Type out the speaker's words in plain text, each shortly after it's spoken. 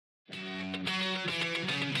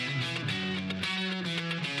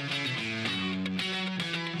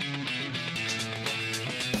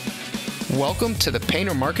Welcome to the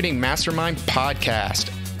Painter Marketing Mastermind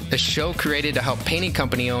Podcast, a show created to help painting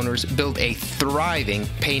company owners build a thriving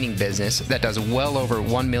painting business that does well over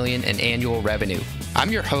 $1 million in annual revenue. I'm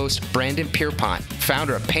your host, Brandon Pierpont,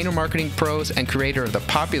 founder of Painter Marketing Pros and creator of the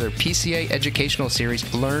popular PCA educational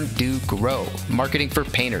series Learn, Do, Grow, Marketing for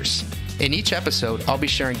Painters. In each episode, I'll be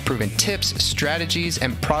sharing proven tips, strategies,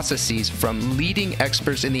 and processes from leading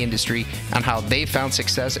experts in the industry on how they found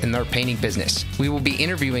success in their painting business. We will be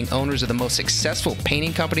interviewing owners of the most successful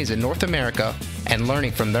painting companies in North America and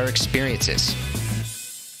learning from their experiences.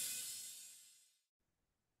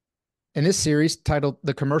 In this series titled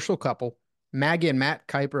The Commercial Couple, Maggie and Matt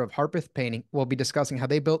Kuyper of Harpeth Painting will be discussing how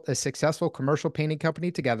they built a successful commercial painting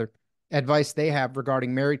company together, advice they have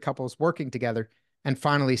regarding married couples working together, and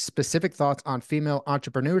finally, specific thoughts on female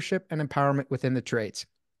entrepreneurship and empowerment within the trades.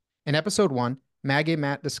 In episode 1, Maggie and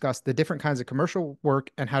Matt discussed the different kinds of commercial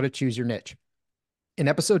work and how to choose your niche. In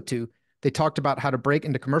episode 2, they talked about how to break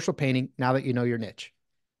into commercial painting now that you know your niche.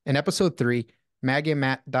 In episode 3, Maggie and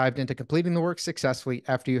Matt dived into completing the work successfully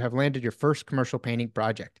after you have landed your first commercial painting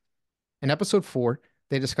project. In episode 4,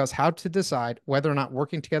 they discuss how to decide whether or not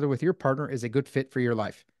working together with your partner is a good fit for your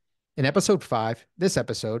life. In episode 5, this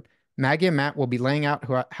episode, Maggie and Matt will be laying out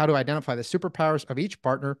how to identify the superpowers of each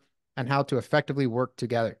partner and how to effectively work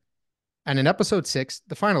together. And in episode 6,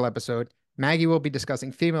 the final episode, Maggie will be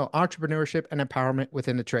discussing female entrepreneurship and empowerment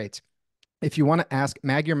within the trades. If you want to ask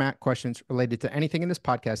Maggie or Matt questions related to anything in this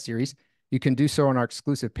podcast series, you can do so on our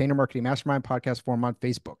exclusive Painter Marketing Mastermind podcast forum on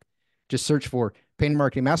Facebook. Just search for Painter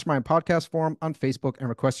Marketing Mastermind podcast forum on Facebook and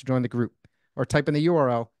request to join the group, or type in the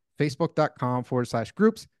URL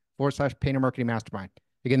facebook.com/groups/Painter Marketing Mastermind.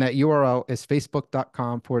 Again, that URL is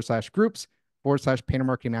facebook.com/groups/Painter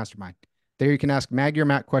Marketing Mastermind. There you can ask Maggie or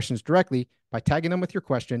Matt questions directly by tagging them with your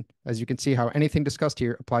question, as you can see how anything discussed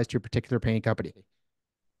here applies to your particular painting company.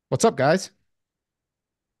 What's up, guys?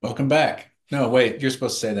 Welcome back. No, wait, you're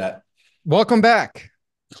supposed to say that. Welcome back.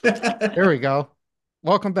 There we go.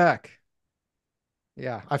 Welcome back.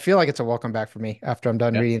 Yeah, I feel like it's a welcome back for me after I'm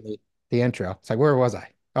done reading the intro. It's like, where was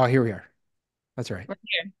I? Oh, here we are. That's right. We're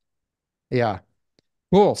here. Yeah.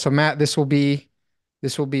 Cool. So Matt, this will be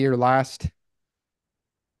your last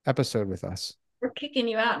episode with us. We're kicking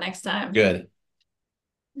you out next time. Good.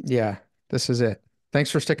 Yeah, this is it.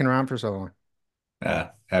 Thanks for sticking around for so long.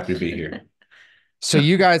 Happy to be here. So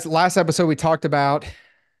you guys, last episode, we talked about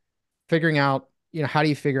figuring out, how do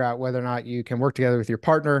you figure out whether or not you can work together with your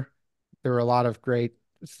partner? There were a lot of great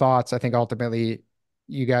thoughts. I think ultimately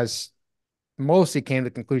you guys mostly came to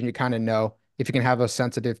the conclusion you kind of know if you can have those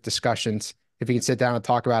sensitive discussions, if you can sit down and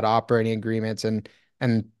talk about operating agreements and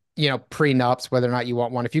prenups, whether or not you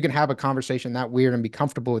want one. If you can have a conversation that weird and be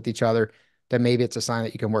comfortable with each other, then maybe it's a sign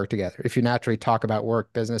that you can work together. If you naturally talk about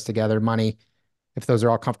work, business together, money, if those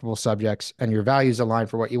are all comfortable subjects and your values align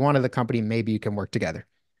for what you want of the company, maybe you can work together.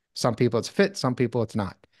 Some people it's fit, some people it's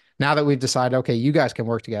not. Now that we've decided, okay, you guys can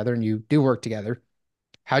work together and you do work together,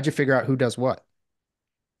 how'd you figure out who does what?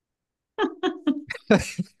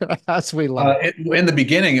 That's we love. In the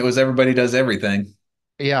beginning, it was everybody does everything.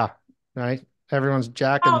 Yeah, right. Everyone's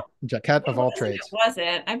Jack and Jackette of all trades. It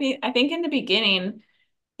wasn't. I mean, I think in the beginning,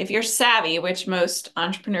 if you're savvy, which most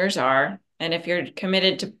entrepreneurs are, and if you're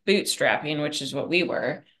committed to bootstrapping, which is what we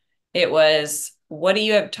were, it was, what do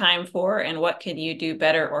you have time for and what can you do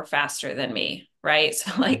better or faster than me, right? So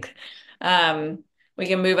we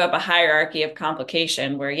can move up a hierarchy of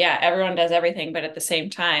complication where, everyone does everything, but at the same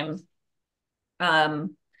time,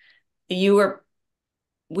 we were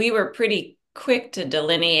pretty quick to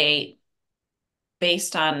delineate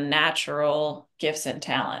based on natural gifts and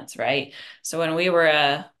talents, right? So when we were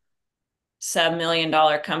a sub-$1 million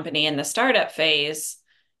company in the startup phase,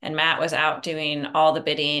 and Matt was out doing all the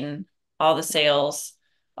bidding, all the sales,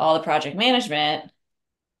 all the project management,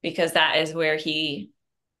 because that is where he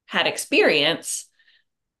had experience,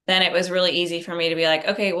 then it was really easy for me to be like,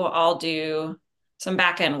 okay, well, I'll do some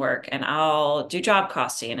back-end work and I'll do job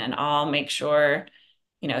costing and I'll make sure,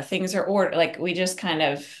 things are ordered. Like we just kind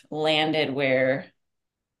of landed where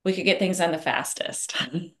we could get things done the fastest.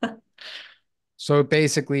 So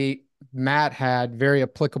basically, Matt had very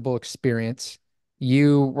applicable experience.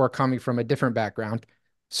 You were coming from a different background.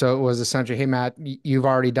 So it was essentially, hey, Matt, you've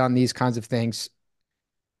already done these kinds of things.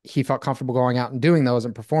 He felt comfortable going out and doing those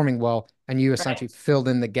and performing well. And you essentially filled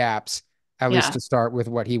in the gaps, at least to start with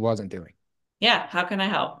what he wasn't doing. Yeah. How can I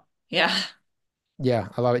help? Yeah. Yeah.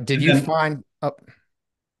 I love it. Did you find... Oh,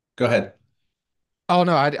 go ahead. Oh,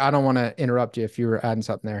 no, I don't want to interrupt you if you were adding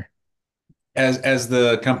something there. as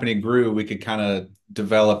the company grew, we could kind of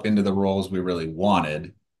develop into the roles we really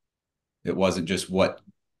wanted. It wasn't just what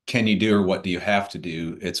can you do or what do you have to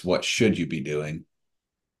do. It's what should you be doing.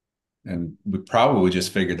 And we probably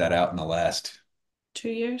just figured that out in the last, 2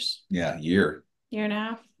 years, year. year and a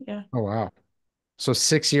half. Yeah. Oh, wow. So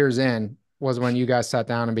 6 years in was when you guys sat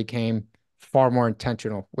down and became far more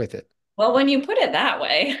intentional with it. Well, when you put it that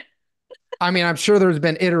way, I mean, I'm sure there's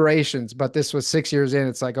been iterations, but this was 6 years in.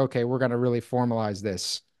 It's like, okay, we're going to really formalize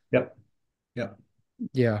this. Yep. Yep.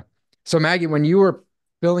 Yeah. So Maggie, when you were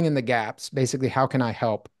filling in the gaps, basically, how can I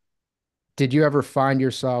help? Did you ever find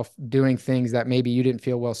yourself doing things that maybe you didn't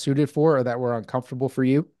feel well suited for or that were uncomfortable for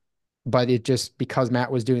you, but it just because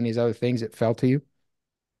Matt was doing these other things, it fell to you?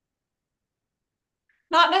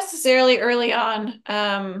 not necessarily early on.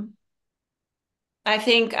 I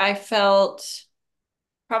think I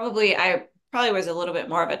probably was a little bit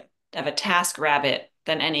more of a task rabbit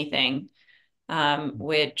than anything,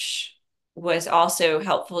 which was also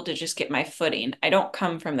helpful to just get my footing. I don't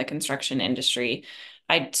come from the construction industry.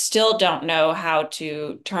 I still don't know how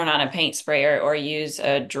to turn on a paint sprayer or use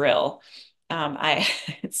a drill. I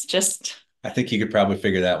it's just I think you could probably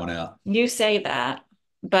figure that one out. you say that,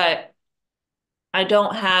 but I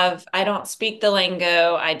don't speak the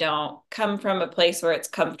lingo. I don't come from a place where it's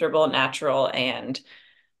comfortable, natural, and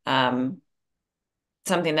um,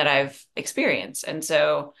 something that I've experienced. And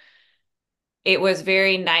so it was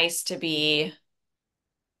very nice to be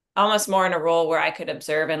almost more in a role where I could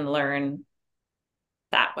observe and learn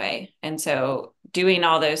that way. And so doing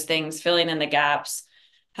all those things, filling in the gaps,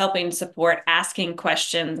 helping support, asking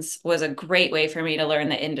questions was a great way for me to learn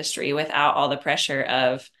the industry without all the pressure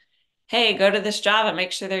of, hey, go to this job and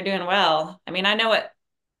make sure they're doing well. I mean, I know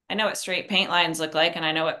what straight paint lines look like and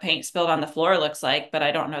I know what paint spilled on the floor looks like, but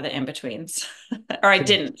I don't know the in-betweens. Or I Sure.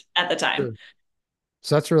 didn't at the time. Sure.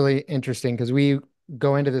 So that's really interesting because we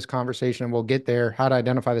go into this conversation and we'll get there, how to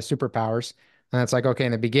identify the superpowers. And it's like, okay,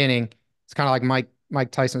 in the beginning, it's kind of like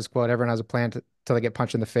Mike Tyson's quote, everyone has a plan till they get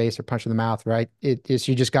punched in the face or punched in the mouth, right? It is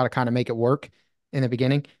you just got to kind of make it work in the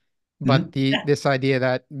beginning. But Mhm. the Yeah. this idea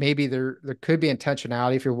that maybe there could be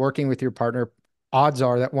intentionality if you're working with your partner, odds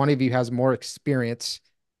are that one of you has more experience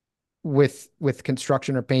with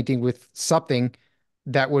construction or painting with something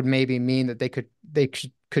that would maybe mean that they could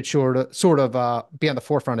sort of be on the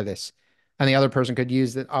forefront of this, and the other person could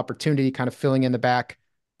use the opportunity, kind of filling in the back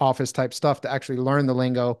office type stuff to actually learn the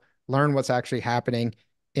lingo, learn what's actually happening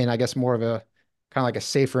in, I guess, more of a kind of like a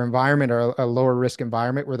safer environment or a lower risk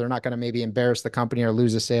environment where they're not going to maybe embarrass the company or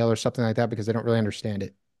lose a sale or something like that because they don't really understand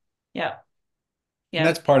it. Yeah. And Yeah.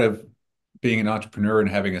 that's part of being an entrepreneur and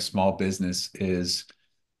having a small business is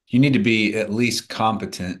you need to be at least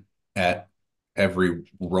competent at every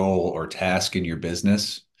role or task in your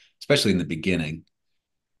business, especially in the beginning,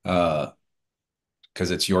 because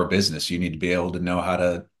it's your business. You need to be able to know how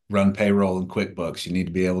to run payroll in QuickBooks. You need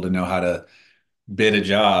to be able to know how to bid a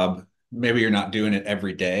job. Maybe you're not doing it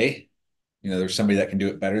every day. There's somebody that can do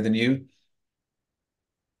it better than you,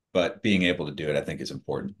 but being able to do it, I think, is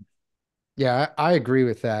important. Yeah, I agree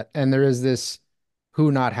with that. And there is this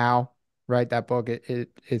Who Not How, right? That book,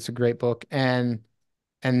 it's a great book. And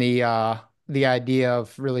the idea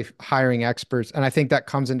of really hiring experts. And I think that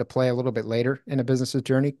comes into play a little bit later in a business's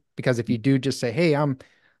journey. Because if you do just say, hey,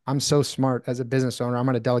 I'm so smart as a business owner, I'm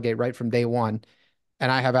going to delegate right from day one,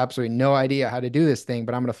 and I have absolutely no idea how to do this thing,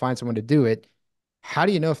 but I'm going to find someone to do it. How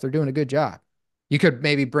do you know if they're doing a good job? You could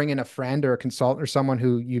maybe bring in a friend or a consultant or someone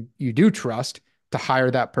who you do trust to hire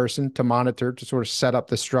that person to monitor, to sort of set up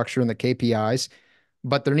the structure and the KPIs.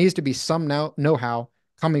 But there needs to be some know-how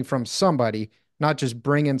coming from somebody, not just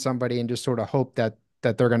bring in somebody and just sort of hope that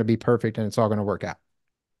they're going to be perfect and it's all going to work out.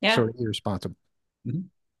 Yeah. Sort of irresponsible. Mhm.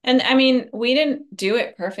 And I mean, we didn't do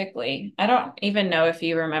it perfectly. I don't even know if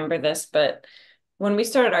you remember this, but when we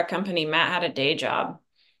started our company, Matt had a day job.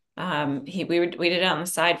 We did it on the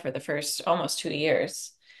side for the first almost 2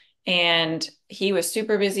 years, and he was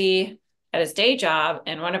super busy at his day job.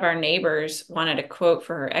 And one of our neighbors wanted a quote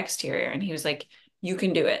for her exterior, and he was like, "You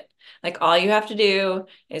can do it. Like all you have to do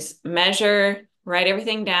is measure, write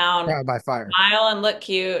everything down, Trial by fire. smile, and look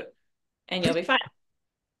cute, and you'll be fine."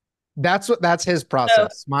 That's his So,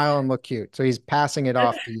 process. Smile and look cute. So he's passing it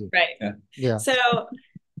off to you. right. Yeah. Yeah. So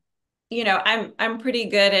I'm pretty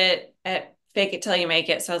good at fake it till you make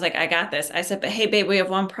it. So I was like, I got this. I said, but hey, babe, we have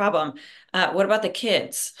one problem. What about the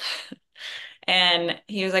kids? And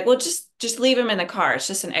he was like, well, just leave them in the car. It's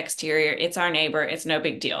just an exterior. It's our neighbor. It's no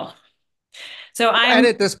big deal. So I'm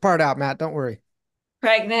Edit this part out, Matt. Don't worry.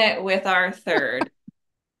 pregnant with our third,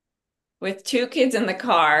 with two kids in the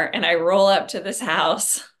car, and I roll up to this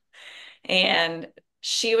house, and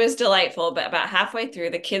she was delightful, but about halfway through,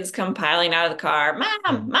 the kids come piling out of the car,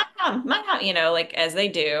 Yeah. mom, like as they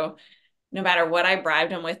do, no matter what I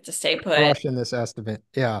bribed them with to stay put. Crushing this estimate.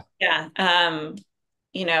 Yeah. Yeah.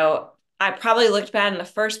 You know, I probably looked bad in the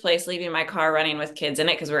first place, leaving my car running with kids in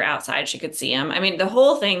it because we are outside. She could see them. I mean, the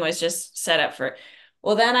whole thing was just set up for,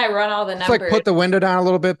 well, then I run all the It's like numbers. put the window down a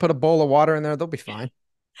little bit, put a bowl of water in there. They'll be fine.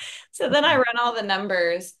 So then I run all the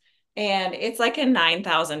numbers and it's like a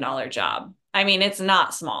 $9,000 job. I mean, it's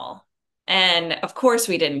not small. And of course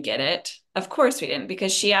we didn't get it. Of course we didn't,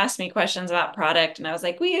 because she asked me questions about product and I was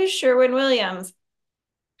like, we use Sherwin-Williams.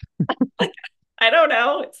 Like, I don't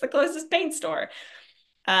know. It's the closest paint store.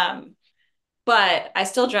 Um, but I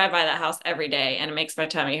still drive by that house every day and it makes my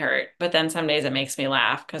tummy hurt. But then some days it makes me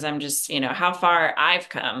laugh because I'm just, how far I've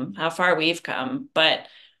come, how far we've come. But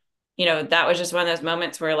that was just one of those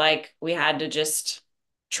moments where like we had to just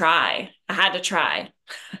try. I had to try.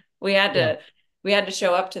 We had Yeah, to we had to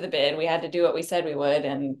show up to the bid. We had to do what we said we would.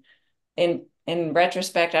 And in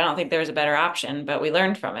retrospect, I don't think there was a better option, but we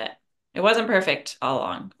learned from it. It wasn't perfect all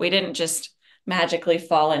along. We didn't just magically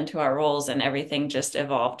fall into our roles and everything just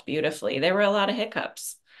evolved beautifully. There were a lot of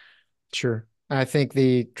hiccups. sure. And I think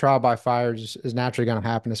the trial by fire is naturally going to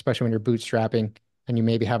happen, especially when you're bootstrapping and you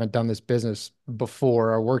maybe haven't done this business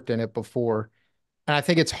before or worked in it before. And I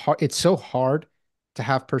think it's hard, it's so hard to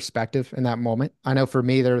have perspective in that moment. I know for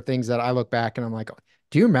me, there are things that I look back and I'm like,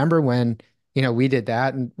 do you remember when, we did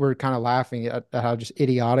that? And we're kind of laughing at how just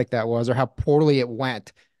idiotic that was or how poorly it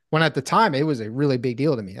went. When at the time it was a really big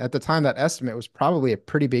deal to me. At the time, that estimate was probably a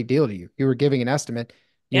pretty big deal to you. You were giving an estimate.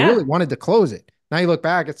 You really Yeah. wanted to close it. Now you look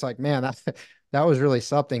back, it's like, man, that was really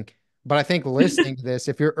something. But I think listening to this,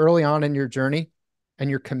 if you're early on in your journey and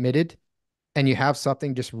you're committed and you have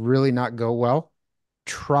something just really not go well,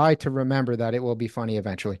 try to remember that it will be funny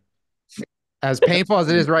eventually. As painful as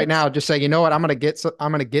it is right now, just say, you know what, I'm gonna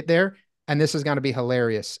get there, and this is gonna be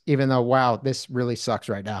hilarious. Even though, wow, this really sucks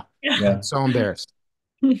right now. Yeah. Yeah. I'm so embarrassed.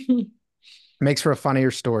 Makes for a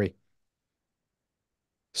funnier story.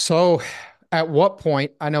 So, at what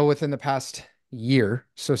point? I know within the past year,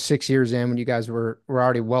 so 6 years in, when you guys were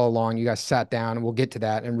already well along, you guys sat down, and we'll get to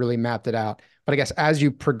that and really mapped it out. But I guess as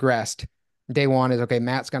you progressed, day one is okay.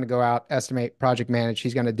 Matt's going to go out, estimate, project manage.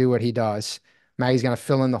 He's going to do what he does. Maggie's going to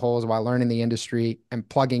fill in the holes while learning the industry and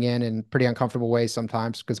plugging in pretty uncomfortable ways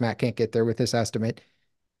sometimes because Matt can't get there with this estimate.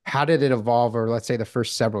 How did it evolve over, let's say, the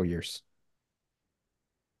first several years?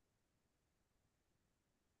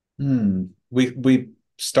 We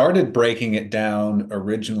started breaking it down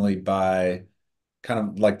originally by kind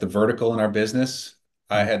of like the vertical in our business.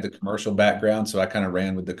 I Hmm. had the commercial background, so I kind of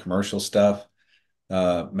ran with the commercial stuff.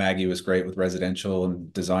 Maggie was great with residential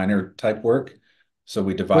and designer type work. So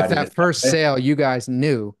we With divided that it that first way. sale, you guys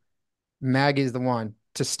knew Maggie's the one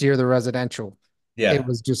to steer the residential. It Yeah.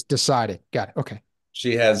 was just decided. Got it. Okay.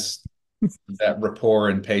 She has that rapport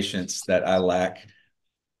and patience that I lack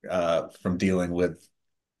from dealing with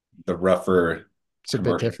the rougher It's a bit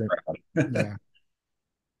commercial different. crowd. Yeah.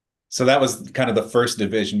 So that was kind of the first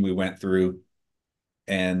division we went through,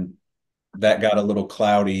 and that got a little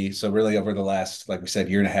cloudy. So really over the last, like we said,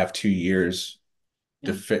 year and a half, 2 years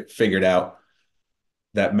to Yeah. figured out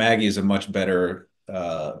that Maggie is a much better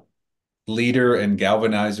leader and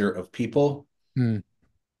galvanizer of people. Hmm.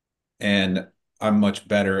 And I'm much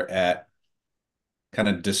better at kind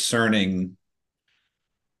of discerning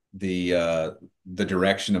the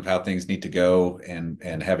direction of how things need to go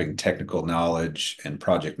and having technical knowledge and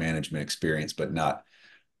project management experience, but not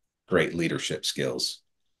great leadership skills.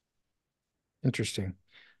 Interesting.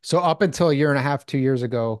 So up until a year and a half, 2 years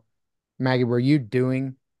ago, Maggie, were you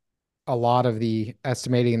doing a lot of the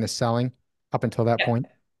estimating and the selling up until that Yep. point?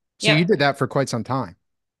 So you Yep. did that for quite some time.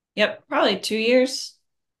 Yep. Probably 2 years.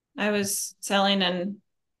 I was selling and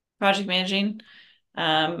project managing.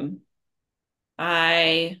 Um,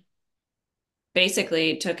 I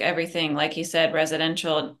basically took everything, like you said,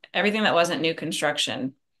 residential, everything that wasn't new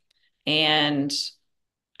construction. And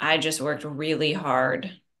I just worked really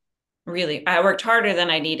hard. Really, I worked harder than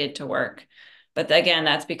I needed to work. But again,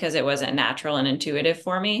 that's because it wasn't natural and intuitive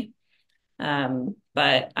for me.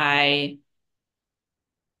 But I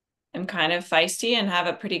am kind of feisty and have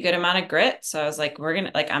a pretty good amount of grit. So I was like,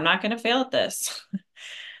 I'm not gonna fail at this.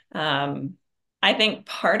 Um, I think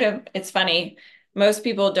part of it's funny. Most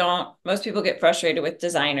people get frustrated with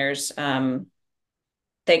designers.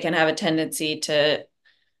 They can have a tendency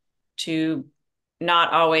to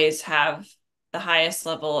not always have the highest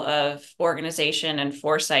level of organization and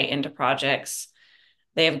foresight into projects.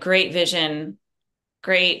 They have great vision,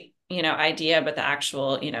 great, idea, but the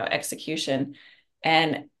actual, execution.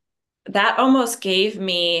 And that almost gave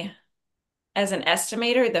me as an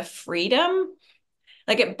estimator, the freedom,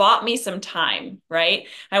 like it bought me some time, right?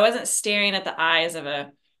 I wasn't staring at the eyes of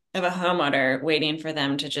a homeowner waiting for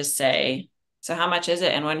them to just say, so how much is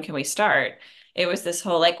it and when can we start? It was this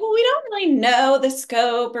whole like, well, we don't really know the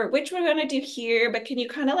scope or which we're going to do here, but can you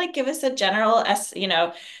kind of like give us a general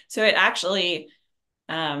so it actually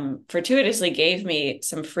fortuitously gave me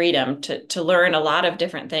some freedom to learn a lot of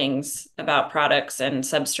different things about products and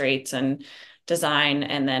substrates and design,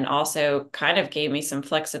 and then also kind of gave me some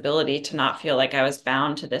flexibility to not feel like I was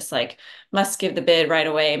bound to this like must give the bid right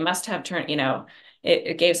away, must have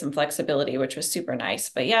it gave some flexibility, which was super nice.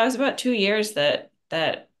 But yeah, it was about 2 years that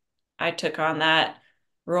I took on that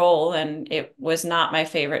role, and it was not my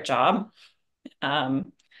favorite job.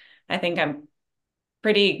 Um, I think I'm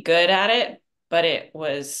pretty good at it, but it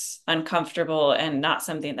was uncomfortable and not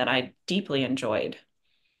something that I deeply enjoyed.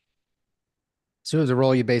 So it was a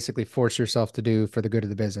role you basically forced yourself to do for the good of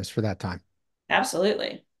the business for that time.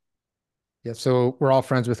 Absolutely. Yeah. So we're all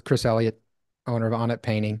friends with Chris Elliott, owner of On It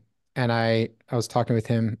Painting. And I was talking with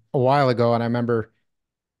him a while ago, and I remember,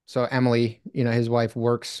 so Emily, his wife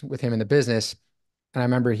works with him in the business. And I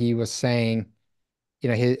remember he was saying,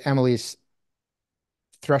 Emily's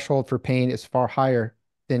threshold for pain is far higher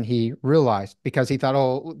than he realized, because he thought,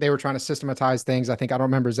 oh, they were trying to systematize things. I think I don't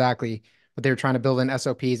remember exactly, but they were trying to build in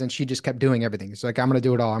SOPs, and she just kept doing everything. It's like, I'm going to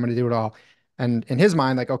do it all. I'm going to do it all. And in his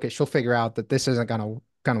mind, like, okay, she'll figure out that this isn't going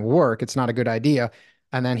to work. It's not a good idea.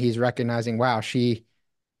 And then he's recognizing, wow, she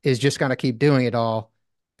is just going to keep doing it all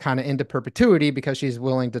kind of into perpetuity because she's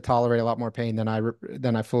willing to tolerate a lot more pain than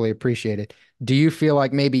I fully appreciated. Do you feel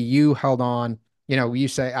like maybe you held on, you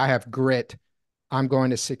say, I have grit, I'm going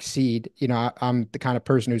to succeed. I'm the kind of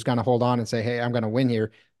person who's going to hold on and say, hey, I'm going to win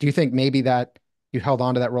here. Do you think maybe that you held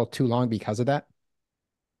on to that role too long because of that?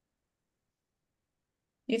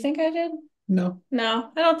 You think I did? No.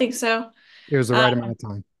 No, I don't think so. It was the Um, right amount of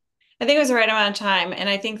time. I think it was the right amount of time. And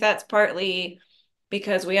I think that's partly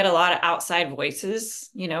because we had a lot of outside voices.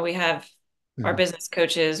 We have our Mhm. business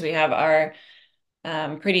coaches, we have our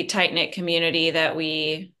pretty tight-knit community that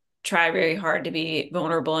we try very hard to be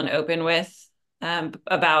vulnerable and open with,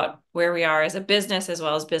 about where we are as a business as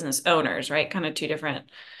well as business owners, right? Kind of two different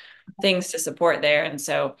things to support there. And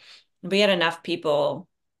so we had enough people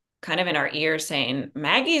kind of in our ears saying,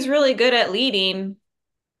 Maggie's really good at leading.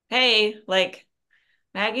 Hey, like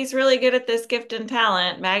Maggie's really good at this gift and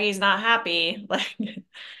talent. Maggie's not happy. Like,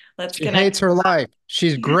 let's She connect. hates her life.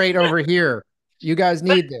 She's great over here. You guys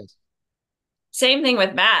But need this. same thing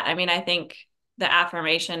with Matt. I mean, I think the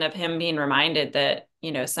affirmation of him being reminded that,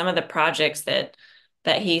 some of the projects that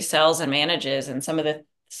he sells and manages, and some of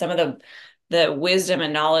the wisdom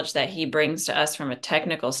and knowledge that he brings to us from a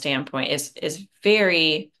technical standpoint is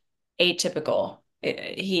very atypical.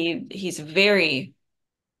 He's very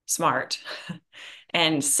smart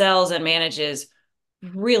and sells and manages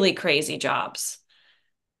really crazy jobs.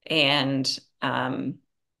 And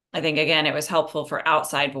I think again, it was helpful for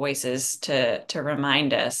outside voices to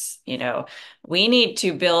remind us, we need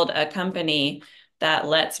to build a company that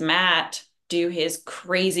lets Matt do his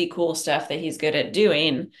crazy cool stuff that he's good at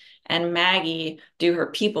doing, and Maggie do her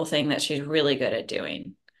people thing that she's really good at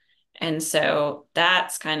doing. And so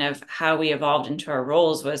that's kind of how we evolved into our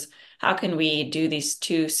roles, was how can we do these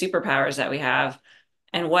two superpowers that we have,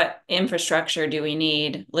 and what infrastructure do we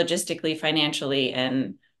need logistically, financially,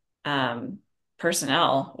 and um,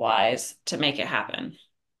 personnel wise to make it happen.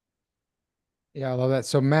 Yeah, I love that.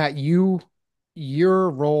 So Matt,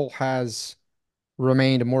 your role has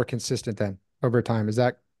remained more consistent then over time. Is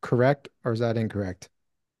that correct or is that incorrect?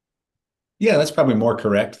 Yeah, that's probably more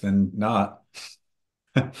correct than not.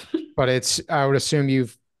 But I would assume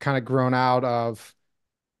you've kind of grown out of,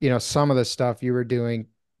 some of the stuff you were doing.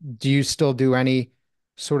 Do you still do any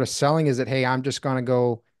sort of selling? Is it, hey, I'm just going to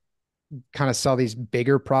go kind of sell these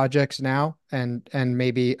bigger projects now and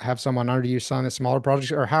maybe have someone under you selling the smaller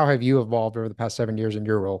projects? Or how have you evolved over the past 7 years in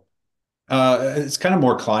your role? It's kind of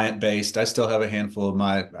more client based. I still have a handful of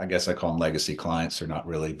I guess I call them legacy clients, or not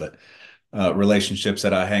really, but relationships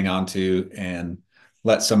that I hang on to and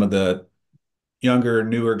let some of the younger,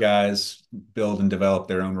 newer guys build and develop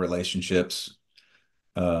their own relationships.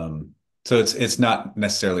 So it's not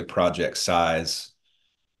necessarily project size,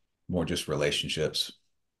 more just relationships.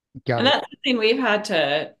 Got And it. that's something we've had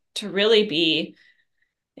to really be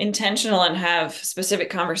intentional and have specific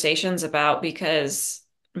conversations about, because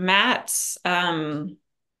Matt's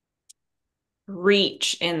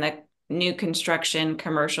reach in the new construction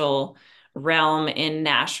commercial realm in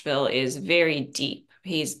Nashville is very deep.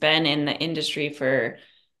 He's been in the industry for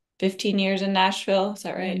 15 years in Nashville. Is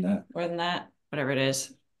that right? And More than that, whatever it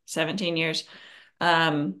is, 17 years.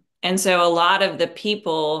 Um, And so a lot of the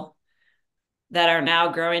people that are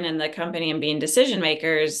now growing in the company and being decision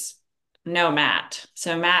makers know Matt.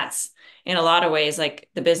 So Matt's in a lot of ways like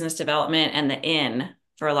the business development and the in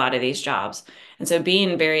for a lot of these jobs. And so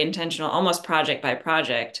being very intentional, almost project by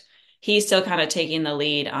project, he's still kind of taking the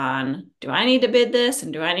lead on, do I need to bid this?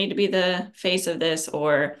 And do I need to be the face of this?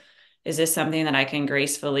 Or is this something that I can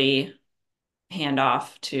gracefully hand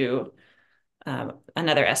off to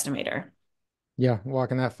another estimator? Yeah,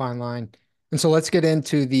 walking that fine line. And so let's get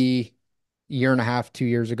into the year and a half, 2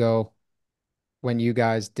 years ago when you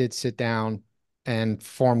guys did sit down and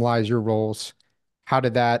formalize your roles. How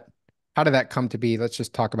did that how did that come to be? Let's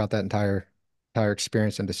just talk about that entire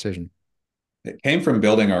experience and decision. It came from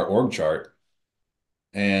building our org chart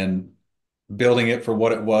and building it for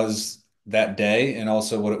what it was that day and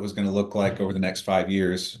also what it was going to look like over the next 5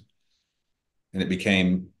 years. And it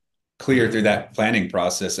became clear through that planning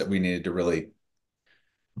process that we needed to really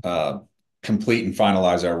uh, complete and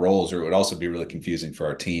finalize our roles, or it would also be really confusing for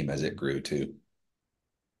our team as it grew too.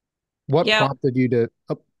 What Yeah, prompted you to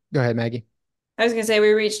go ahead, Maggie. I was going to say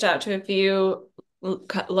we reached out to a few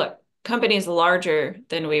companies larger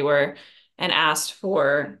than we were and asked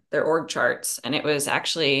for their org charts. And it was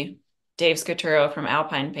actually Dave Scaturo from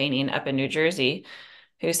Alpine Painting up in New Jersey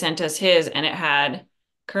who sent us his, and it had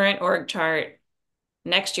current org chart,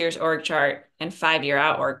 next year's org chart, and 5 year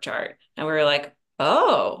out org chart. And we were like,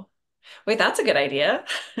 oh, wait, that's a good idea.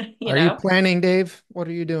 You Are you know? planning, Dave? What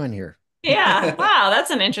are you doing here? Yeah. Wow.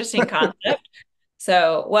 That's an interesting concept.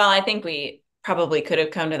 So, well, I think we probably could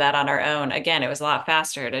have come to that on our own. Again, it was a lot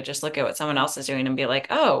faster to just look at what someone else is doing and be like,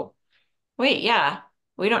 oh, wait, yeah,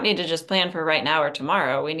 we don't need to just plan for right now or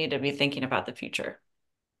tomorrow. We need to be thinking about the future.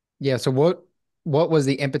 Yeah, so what was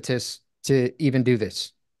the impetus to even do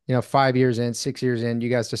this? 5 years in, 6 years in, you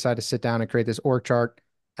guys decide to sit down and create this org chart,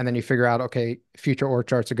 and then you figure out, okay, future org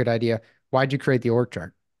chart's a good idea. Why'd you create the org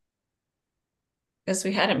chart? Because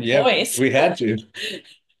we had Yeah, employees. we had to.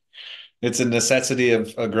 It's a necessity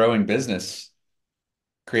of a growing business.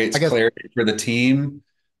 Creates I guess, clarity for the team,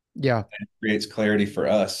 yeah. creates clarity for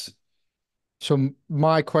us. So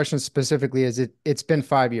my question specifically is it's been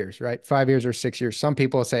 5 years, right? 5 years or 6 years. Some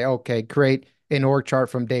people say, okay, create an org chart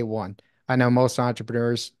from day one. I know most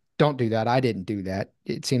entrepreneurs don't do that. I didn't do that.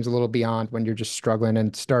 It seems a little beyond when you're just struggling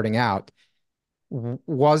and starting out.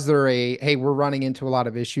 Was there a, hey, we're running into a lot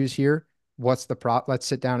of issues here. What's the let's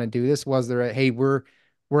sit down and do this? Was there a, hey, we're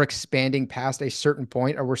expanding past a certain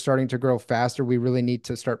point or we're starting to grow faster. We really need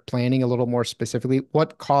to start planning a little more specifically.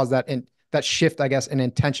 What caused that and that shift, I guess, in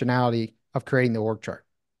intentionality of creating the org chart?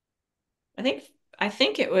 I think I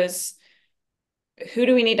think it was, who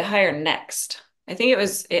do we need to hire next? I think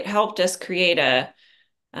it helped us create a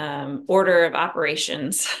order of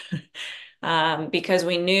operations because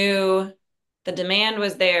we knew the demand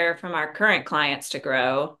was there from our current clients to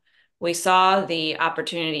grow. We saw the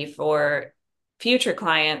opportunity for future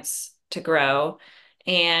clients to grow.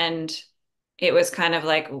 And it was kind of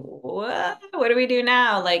like, what do we do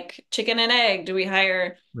now? Like chicken and egg. Do we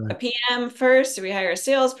hire a Right. PM first? Do we hire a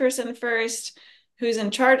salesperson first? Who's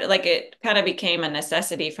in charge? Like it kind of became a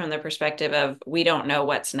necessity from the perspective of we don't know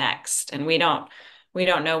what's next. And we don't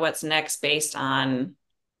know what's next based on,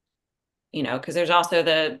 because there's also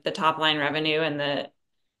the top line revenue and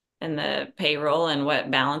the payroll and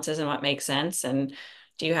what balances and what makes sense. And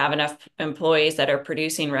do you have enough employees that are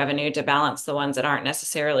producing revenue to balance the ones that aren't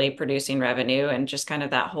necessarily producing revenue, and just kind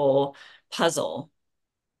of that whole puzzle?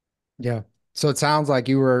 Yeah. So it sounds like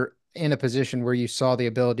you were in a position where you saw the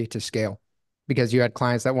ability to scale because you had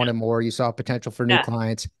clients that wanted more. You saw potential for new Yeah.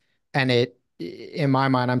 clients. And in my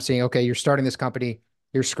mind, I'm seeing, okay, you're starting this company,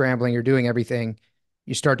 you're scrambling, you're doing everything.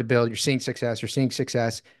 You start to build, you're seeing success, you're seeing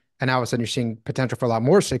success. And now all of a sudden you're seeing potential for a lot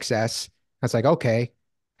more success. It's like, okay,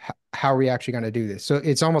 how are we actually going to do this? So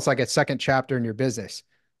it's almost like a second chapter in your business.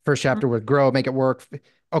 First chapter was grow, make it work.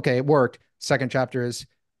 Okay, it worked. Second chapter is,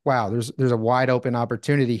 wow, there's a wide open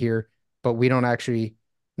opportunity here, but we don't actually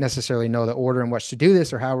necessarily know the order in which to do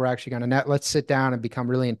this or how we're actually going to net. Let's sit down and become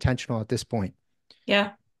really intentional at this point.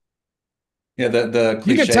 Yeah. Yeah, the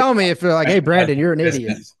You can cliche tell me if you're like, hey, Brandon, you're an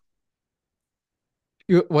idiot. business.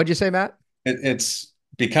 What'd you say, Matt? It's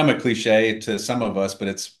become a cliche to some of us, but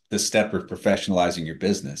it's the step of professionalizing your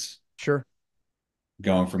business, Sure.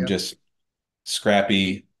 going from Yeah. just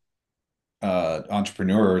scrappy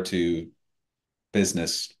entrepreneur to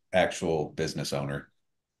actual business owner.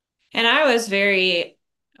 And I was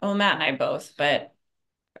well, Matt and I both, but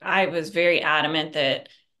I was very adamant that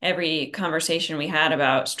every conversation we had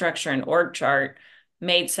about structure and org chart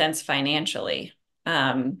made sense financially.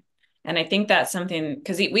 And I think that's something,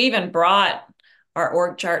 because we even brought our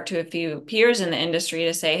org chart to a few peers in the industry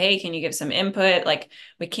to say, hey, can you give some input? Like,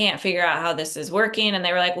 we can't figure out how this is working. And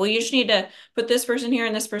they were like, well, you just need to put this person here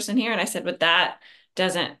and this person here. And I said, but that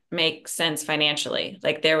doesn't make sense financially.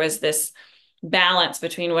 Like, there was this balance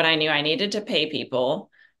between what I knew I needed to pay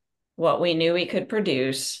people, what we knew we could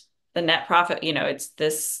produce, the net profit. It's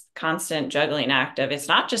this constant juggling act of, it's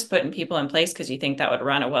not just putting people in place because you think that would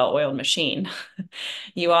run a well-oiled machine.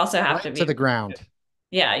 You also have to Right to the be, ground.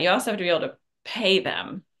 yeah, you also have to be able to pay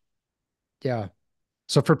them. Yeah.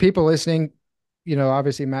 So for people listening,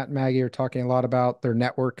 obviously Matt and Maggie are talking a lot about their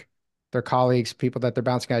network, their colleagues, people that they're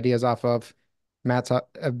bouncing ideas off of. Matt's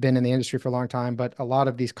have been in the industry for a long time, but a lot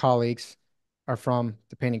of these colleagues are from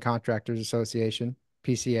the Painting Contractors Association,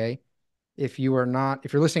 PCA. If you're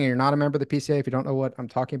listening and you're not a member of the PCA, if you don't know what I'm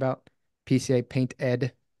talking about, PCA Paint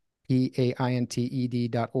Ed,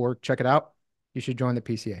 PAINTED.org. Check it out. You should join the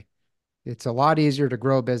PCA. It's a lot easier to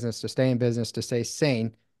grow a business, to stay in business, to stay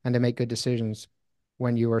sane, and to make good decisions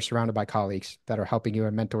when you are surrounded by colleagues that are helping you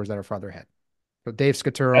and mentors that are farther ahead. So Dave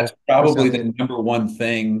That's Scaturo, probably the number one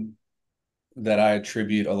thing that I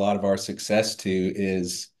attribute a lot of our success to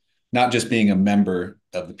is not just being a member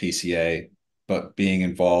of the PCA, but being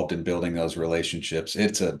involved in building those relationships.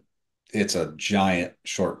 It's a giant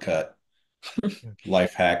shortcut,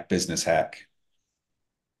 life hack, business hack.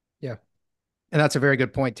 Yeah. And that's a very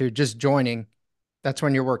good point too. Just joining, that's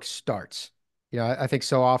when your work starts. I think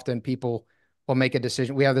so often people will make a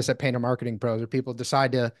decision. We have this at Painter Marketing Pros where people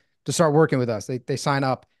decide to start working with us. They sign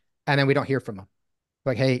up and then we don't hear from them.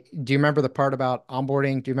 Like, hey, do you remember the part about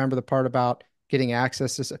onboarding? Do you remember the part about getting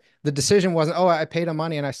access to the decision wasn't, oh, I paid them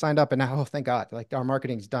money and I signed up and now, oh, thank God, like our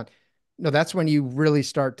marketing's done. No, that's when you really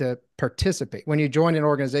start to participate. When you join an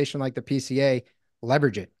organization like the PCA,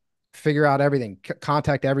 leverage it, figure out everything,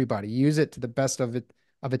 contact everybody, use it to the best of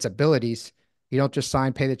its abilities. You don't just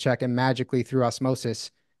sign, pay the check, and magically through osmosis,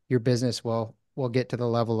 your business will get to the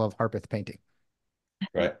level of Harpeth painting.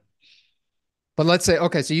 Right. But let's say,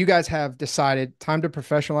 okay, so you guys have decided time to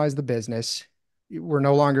professionalize the business. We're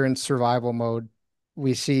no longer in survival mode.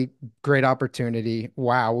 We see great opportunity.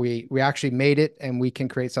 Wow, we actually made it and we can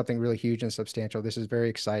create something really huge and substantial. This is very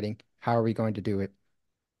exciting. How are we going to do it?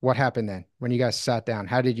 What happened then when you guys sat down?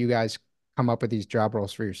 How did you guys come up with these job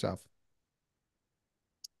roles for yourself?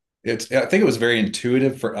 I think it was very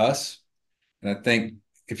intuitive for us. And I think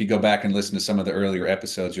if you go back and listen to some of the earlier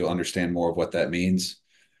episodes, you'll understand more of what that means.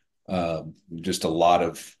 Just a lot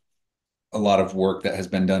of work that has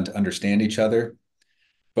been done to understand each other.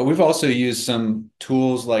 But we've also used some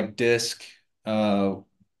tools like DISC.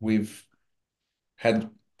 We've had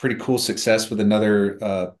pretty cool success with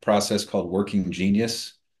another process called Working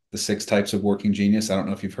Genius, the 6 types of Working Genius. I don't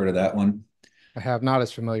know if you've heard of that one. I have not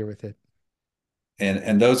as familiar with it.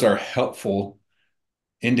 And those are helpful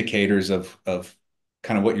indicators of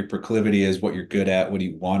kind of what your proclivity is, what you're good at, what do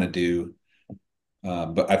you want to do.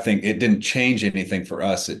 But I think it didn't change anything for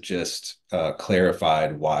us. It just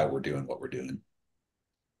clarified why we're doing what we're doing.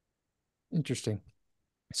 Interesting.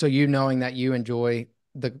 So you knowing that you enjoy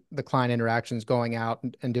the client interactions, going out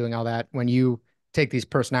and doing all that, when you take these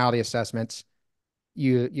personality assessments,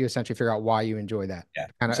 you essentially figure out why you enjoy that. Yeah.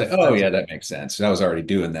 Kind Say, of, oh yeah, that makes sense. I was already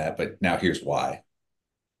doing that, but now here's why.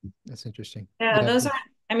 that's interesting. Yeah, Yeah. those aren't,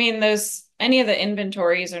 I mean, any of the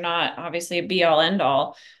inventories are not obviously a be all end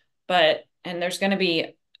all, and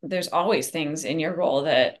there's always things in your role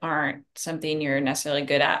that aren't something you're necessarily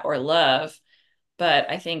good at or love. But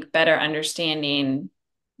I think better understanding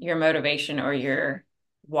your motivation or your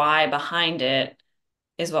why behind it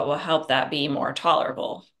is what will help that be more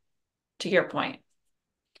tolerable, to your point.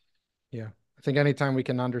 Yeah. I think anytime we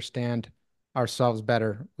can understand ourselves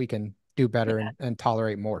better, we can do better and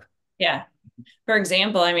tolerate more. Yeah. For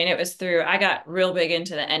example, I mean, I got real big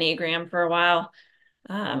into the Enneagram for a while.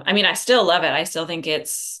 I mean, I still love it. I still think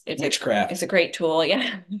it's Witchcraft. it's a great tool.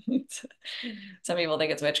 Yeah. Some people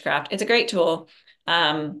think it's witchcraft. It's a great tool.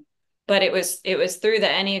 But it was through the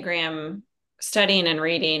Enneagram studying and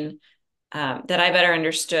reading that I better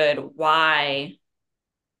understood why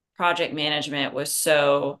project management was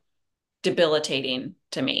so debilitating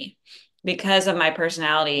to me because of my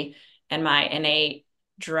personality and my innate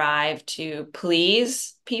drive to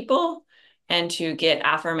please people and to get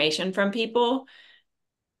affirmation from people.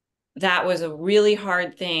 That was a really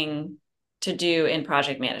hard thing to do in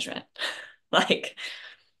project management. Like,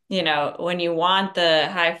 when you want the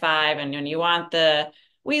high five and when you want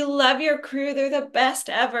we love your crew, they're the best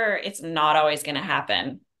ever, it's not always going to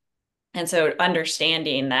happen. And so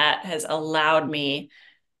understanding that has allowed me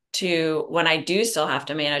to, when I do still have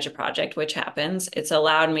to manage a project, which happens, it's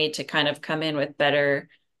allowed me to kind of come in with better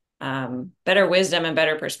better wisdom and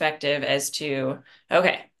better perspective as to,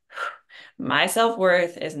 okay, my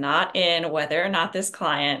self-worth is not in whether or not this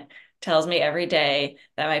client tells me every day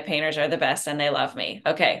that my painters are the best and they love me.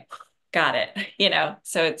 Okay, got it.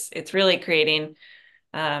 So it's really creating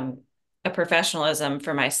a professionalism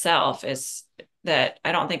for myself is that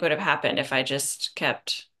I don't think would have happened if I just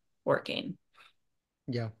kept working.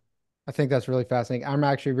 Yeah. I think that's really fascinating. I'm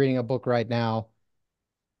actually reading a book right now.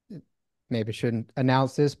 Maybe I shouldn't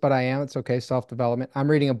announce this, but I am. It's okay. Self-development. I'm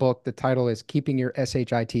reading a book. The title is Keeping Your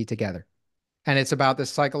SHIT Together. And it's about the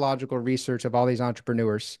psychological research of all these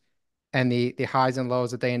entrepreneurs and the highs and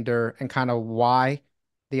lows that they endure and kind of why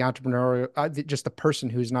the entrepreneur, just the person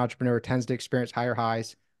who's an entrepreneur tends to experience higher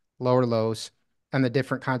highs, lower lows, and the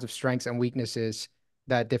different kinds of strengths and weaknesses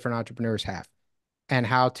that different entrepreneurs have, and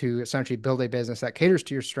how to essentially build a business that caters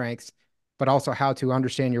to your strengths, but also how to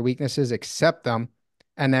understand your weaknesses, accept them.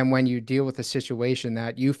 And then when you deal with a situation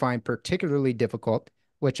that you find particularly difficult,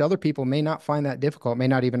 which other people may not find that difficult, may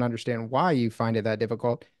not even understand why you find it that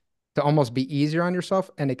difficult, to almost be easier on yourself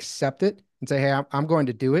and accept it and say, hey, I'm going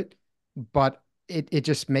to do it. But it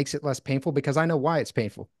just makes it less painful because I know why it's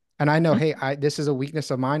painful. And I know, hey, this is a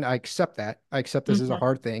weakness of mine. I accept that. I accept this is a Mhm.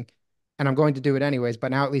 hard thing and I'm going to do it anyways.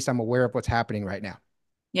 But now at least I'm aware of what's happening right now.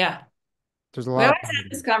 Yeah. There's a We lot always of have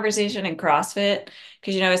positive. this conversation in CrossFit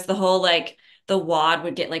because, it's the whole like the WOD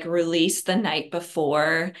would get like released the night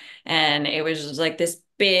before. And it was just like this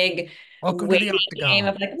big Welcome to the waiting game octagon.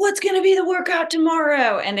 of like, what's going to be the workout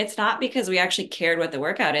tomorrow? And it's not because we actually cared what the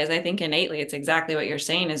workout is. I think innately it's exactly what you're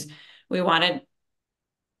saying is we wanted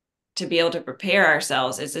to be able to prepare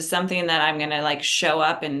ourselves. Is this something that I'm going to like show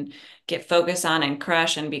up and get focused on and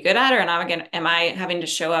crush and be good at, or am I having to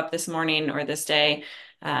show up this morning or this day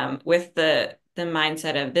with the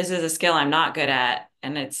mindset of this is a skill I'm not good at,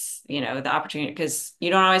 and it's the opportunity because you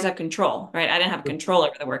don't always have control, right? I didn't have control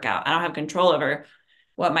over the workout. I don't have control over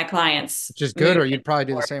what my clients Which is good, or you'd movement probably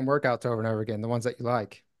do the or same workouts over and over again, the ones that you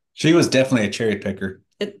like. She was definitely a cherry picker.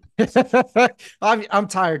 it, I'm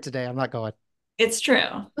tired today. I'm not going. it's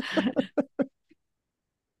true,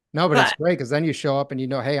 No, but it's but great because then you show up and you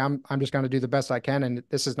know, hey, I'm just going to do the best I can, and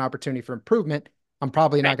this is an opportunity for improvement. I'm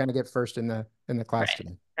probably not right, going to get first in the class right,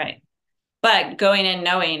 today. right. But going in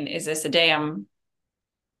knowing, is this a day I'm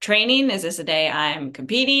training? Is this a day I'm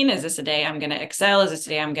competing? Is this a day I'm going to excel? Is this a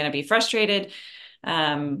day I'm going to be frustrated?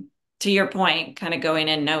 Um, to your point, kind of going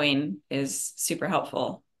in knowing is super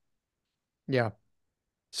helpful. Yeah.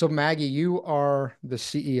 So Maggie, you are the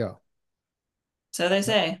CEO. So they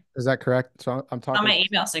say Is that correct? So on my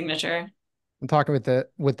email signature. I'm talking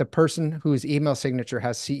with the person whose email signature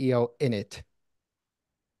has CEO in it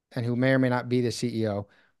and who may or may not be the CEO.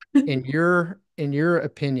 In your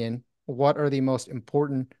opinion, what are the most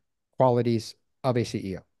important qualities of a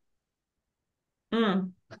CEO?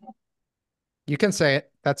 Mm, You can say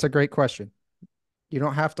it. That's a great question. You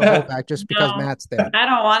don't have to hold That's back just because no, Matt's there. I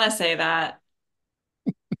don't want to say that.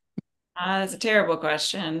 That's a terrible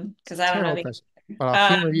question It's because a I don't know terrible question, but I'll uh,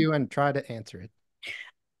 humor you and try to answer it.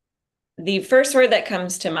 the first word that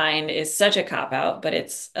comes to mind is such a cop out, but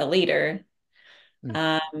it's a leader.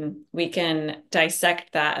 Mm. We can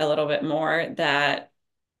dissect that a little bit more. That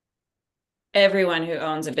everyone who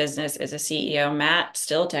owns a business is a CEO. Matt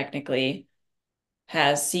still technically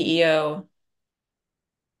has CEO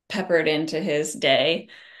peppered into his day.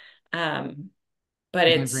 Um, but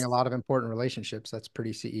Managing it's, a lot of important relationships. That's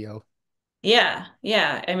pretty CEO. yeah,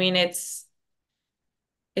 yeah. I mean, it's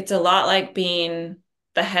a lot like being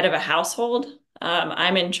the head of a household.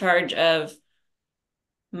 I'm in charge of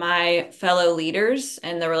my fellow leaders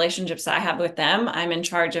and the relationships I have with them. I'm in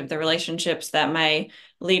charge of the relationships that my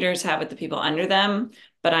leaders have with the people under them,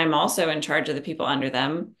 but I'm also in charge of the people under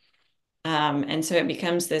them. And so it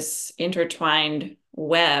becomes this intertwined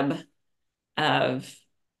web of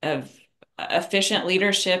of efficient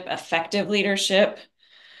leadership, effective leadership,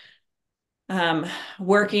 um,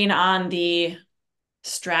 working on the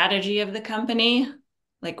strategy of the company,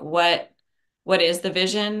 like what is the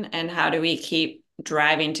vision and how do we keep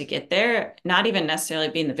driving to get there? Not even necessarily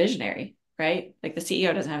being the visionary, right? Like the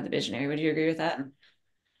CEO doesn't have the visionary. Would you agree with that?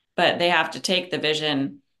 But they have to take the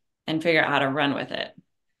vision and figure out how to run with it.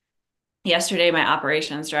 Yesterday, my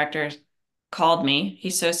operations director called me.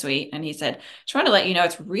 He's so sweet. And he said, just want to let you know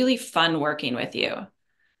it's really fun working with you.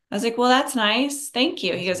 I was like, well, that's nice. Thank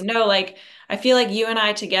you. He Awesome. goes, no, like, I feel like you and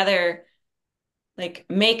I together, like,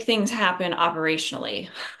 make things happen operationally.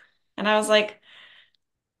 And I was like,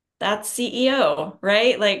 that's CEO,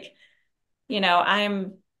 right? Like,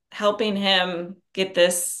 I'm helping him get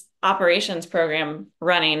this operations program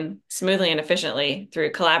running smoothly and efficiently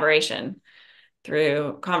through collaboration,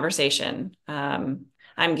 through conversation.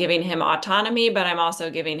 I'm giving him autonomy, but I'm also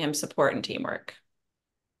giving him support and teamwork.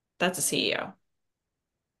 That's a CEO.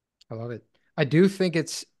 I love it. I do think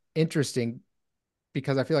it's interesting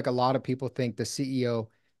because I feel like a lot of people think the CEO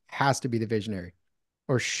has to be the visionary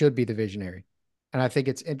or should be the visionary. And I think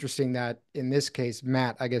it's interesting that in this case,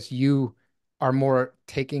 Matt, I guess you are more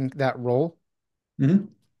taking that role. Hmm.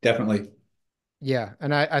 Definitely. Yeah.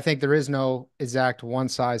 And I think there is no exact one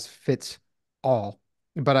size fits all.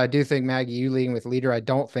 But I do think, Maggie, you leading with leader, I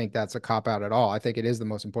don't think that's a cop out at all. I think it is the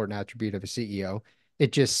most important attribute of a CEO.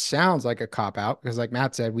 It just sounds like a cop out because, like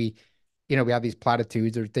Matt said, we have these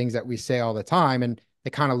platitudes or things that we say all the time and they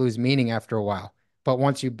kind of lose meaning after a while. But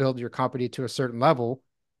once you build your company to a certain level,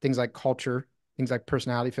 things like culture, things like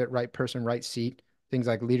personality fit, right person, right seat, things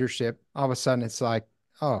like leadership, all of a sudden it's like,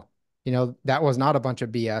 oh, that was not a bunch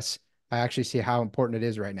of BS. I actually see how important it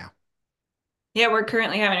is right now. Yeah, we're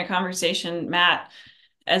currently having a conversation. Matt,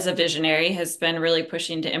 as a visionary, has been really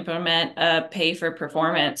pushing to implement a pay for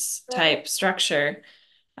performance type structure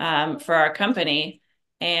for our company.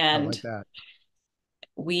 I And like that.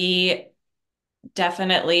 we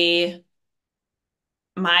definitely,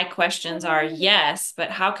 my questions are yes, but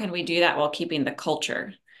how can we do that while keeping the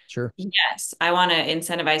culture? Sure. Yes, I want to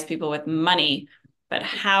incentivize people with money, but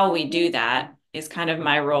how we do that is kind of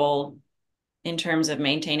my role in terms of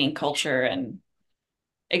maintaining culture and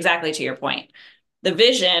exactly to your point. The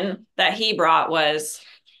vision that he brought was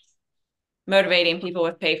motivating people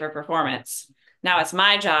with pay for performance. Now it's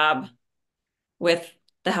my job with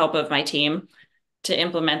the help of my team to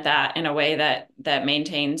implement that in a way that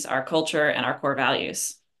maintains our culture and our core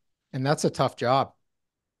values. And that's a tough job.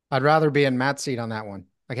 I'd rather be in Matt's seat on that one.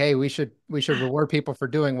 Like, hey, we should reward people for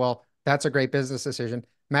doing well. That's a great business decision.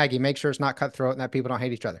 Maggie, make sure it's not cutthroat and that people don't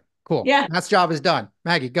hate each other. Cool. Yeah. Matt's job is done.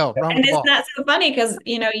 Maggie, go run with And the isn't ball. that so funny? Because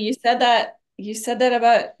you said that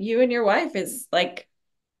about you and your wife is like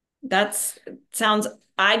that's sounds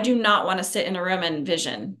I do not want to sit in a room and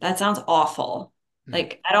vision. That sounds awful. Hmm.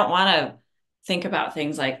 Like I don't want to think about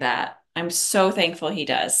things like that. I'm so thankful he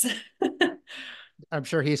does. I'm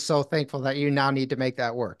sure he's so thankful that you now need to make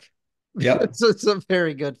that work. Yep. It's a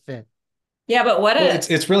very good fit. Yeah, but what Well, a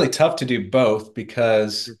it's really tough to do both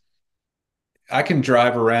because I can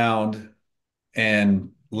drive around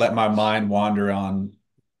and let my mind wander on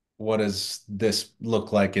what does this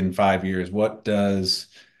look like in 5 years? What does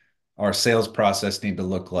our sales process need to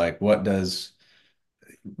look like? What does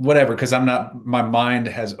whatever? Because I'm not, my mind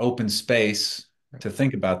has open space to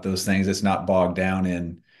think about those things. It's not bogged down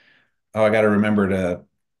in, oh, I got to remember to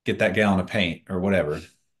get that gallon of paint or whatever.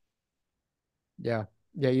 Yeah.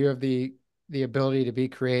 Yeah, you have the ability to be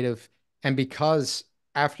creative. And because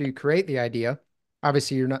after you create the idea,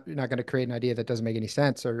 obviously you're not going to create an idea that doesn't make any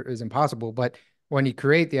sense or is impossible, but when you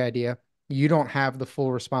create the idea, you don't have the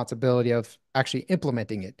full responsibility of actually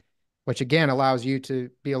implementing it, which again allows you to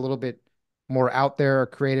be a little bit more out there or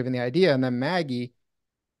creative in the idea. And then Maggie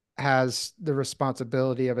has the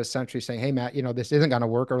responsibility of essentially saying, "Hey, Matt, this isn't going to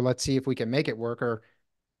work, or let's see if we can make it work, or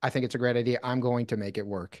I think it's a great idea. I'm going to make it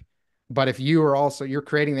work." But if you're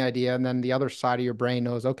creating the idea and then the other side of your brain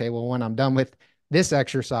knows, okay, well, when I'm done with this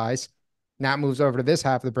exercise, now it moves over to this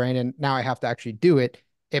half of the brain and now I have to actually do it.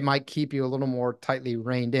 It might keep you a little more tightly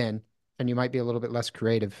reined in and you might be a little bit less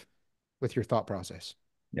creative with your thought process.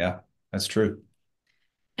 Yeah, that's true.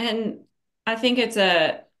 and I think it's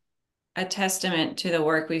a testament to the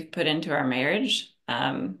work we've put into our marriage.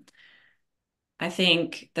 I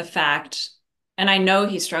think the fact, and I know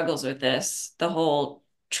he struggles with this, the whole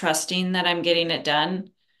trusting that I'm getting it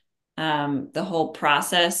done, the whole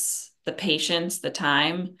process, the patience, the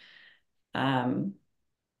time. Um,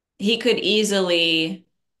 he could easily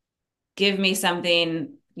give me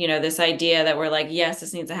something, this idea that we're like, yes,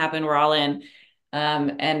 this needs to happen, we're all in,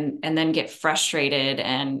 and then get frustrated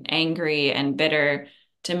and angry and bitter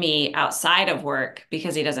to me outside of work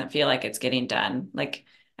because he doesn't feel like it's getting done. Like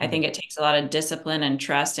I Mm. think it takes a lot of discipline and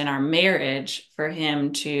trust in our marriage for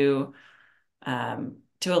him to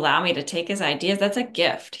allow me to take his ideas. That's a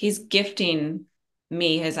gift. He's gifting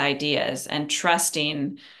me his ideas and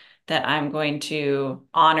trusting that I'm going to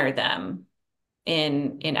honor them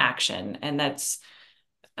in action, and that's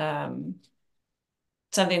um,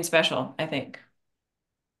 something special, I think,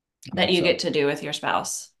 I that hope you so. get to do with your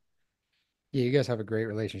spouse. Yeah, you guys have a great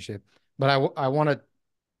relationship. But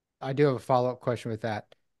I do have a follow-up question with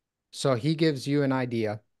that. So he gives you an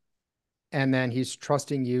idea and then he's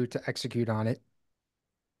trusting you to execute on it.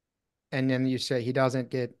 And then you say he doesn't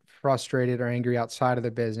get frustrated or angry outside of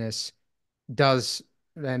the business. Does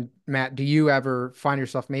and Matt, do you ever find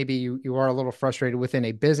yourself maybe you are a little frustrated within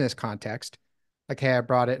a business context? Like, hey, I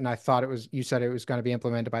brought it and I thought you said it was going to be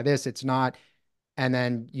implemented by this. It's not. And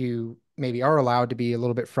then you maybe are allowed to be a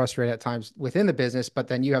little bit frustrated at times within the business, but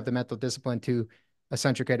then you have the mental discipline to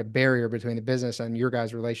essentially create a barrier between the business and your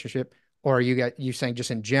guys' relationship. Or you saying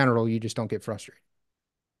just in general, you just don't get frustrated.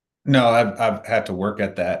 No, I've had to work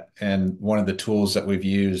at that. And one of the tools that we've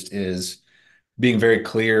used is being very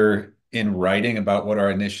clear in writing about what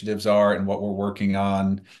our initiatives are and what we're working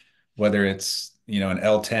on, whether it's, an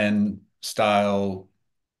L10 style.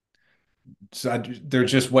 So they're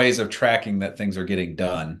just ways of tracking that things are getting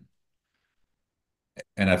done.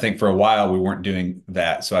 And I think for a while we weren't doing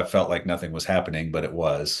that. So I felt like nothing was happening, but it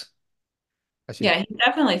was. I see. Yeah, he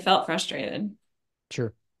definitely felt frustrated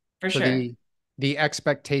Sure. for So sure. the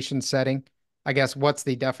expectation setting, I guess, what's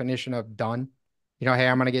the definition of done? Hey,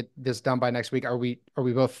 I'm gonna get this done by next week. Are we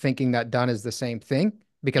both thinking that done is the same thing?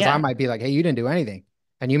 Because I Yeah. might be like, hey, you didn't do anything.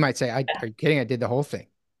 And you might say, are you kidding? I did the whole thing.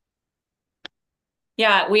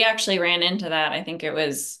 Yeah, we actually ran into that. I think it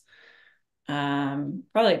was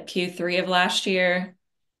probably Q3 of last year.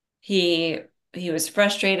 He he was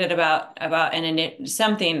frustrated about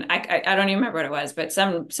something. I don't even remember what it was, but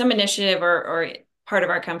some initiative or part of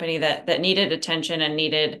our company that needed attention and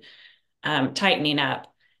needed tightening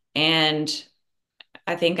up. And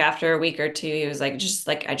I think after a week or two, he was like,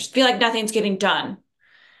 I just feel like nothing's getting done.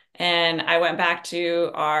 And I went back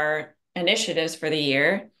to our initiatives for the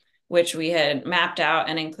year, which we had mapped out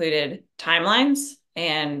and included timelines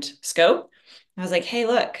and scope. I was like, hey,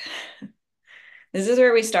 look, this is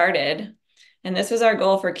where we started. And this was our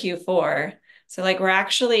goal for Q4. So, like, we're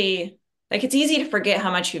actually, like, it's easy to forget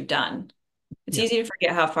how much you've done. It's Yeah. easy to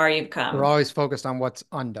forget how far you've We're come. always focused on what's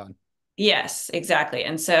undone. Yes, exactly.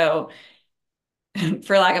 And so,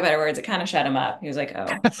 for lack of better words, it kind of shut him up. He was like,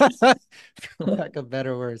 oh. For lack of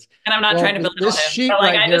better words. And I'm not Well, trying to this belittle him, sheet but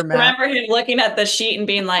like right I here, just Matt. remember him looking at the sheet and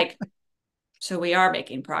being like, so we are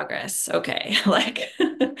making progress. Okay. Like,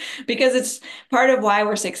 because it's part of why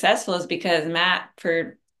we're successful is because Matt,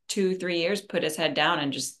 for 2, 3 years, put his head down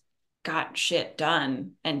and just got shit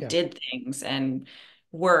done and Yeah. did things and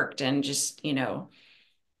worked and just,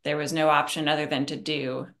 there was no option other than to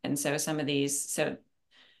do. And so so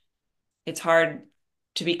it's hard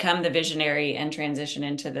to become the visionary and transition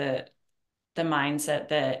into the mindset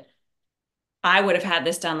that I would have had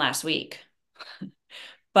this done last week,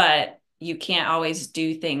 but you can't always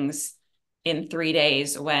do things in 3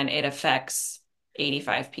 days when it affects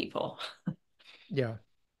 85 people. Yeah.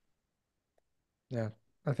 Yeah.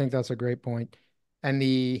 I think that's a great point. And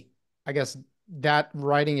I guess that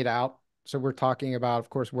writing it out. So we're talking about,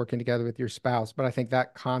 of course, working together with your spouse, but I think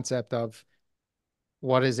that concept of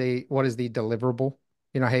what is the deliverable?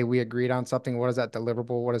 Hey, we agreed on something. What does that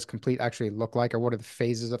deliverable? What does complete actually look like? Or what do the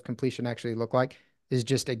phases of completion actually look like? Is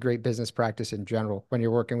just a great business practice in general when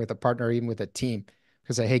you're working with a partner, or even with a team.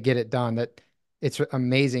 Because say, hey, get it done. That it's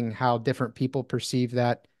amazing how different people perceive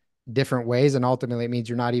that different ways. And ultimately it means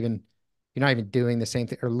you're not even doing the same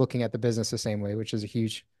thing or looking at the business the same way, which is a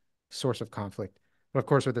huge source of conflict. But of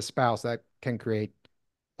course, with a spouse, that can create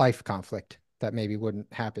life conflict that maybe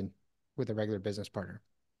wouldn't happen with a regular business partner.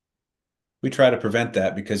 We try to prevent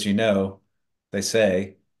that because, they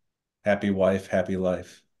say happy wife, happy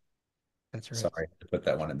life. That's right. Sorry to put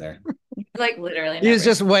that one in there. Like literally He was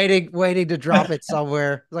never. just waiting to drop it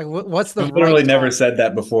somewhere. Like, what's the I've right literally never time? said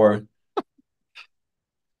that before.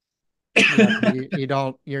 Yeah, you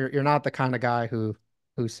don't. You're not the kind of guy who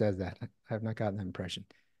says that. I have not gotten that impression.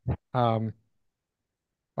 Um.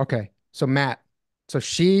 Okay. So Matt. So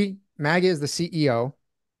Maggie is the CEO.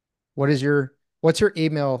 What's your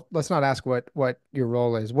email? Let's not ask what your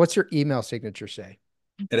role is. What's your email signature say?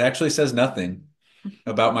 It actually says nothing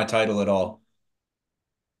about my title at all.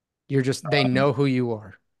 They Um, know who you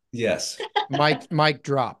are. yes. Mike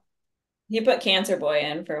drop. He put Cancer Boy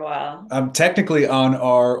in for a while. I'm technically on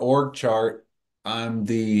our org chart. I'm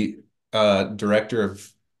the director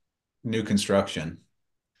of new construction.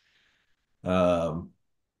 Um,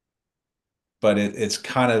 but it's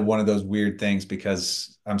kind of one of those weird things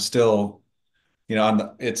because I'm still,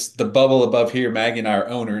 it's the bubble above here. Maggie and I are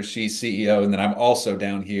owners. She's CEO, and then I'm also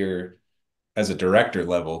down here as a director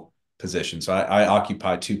level position. So I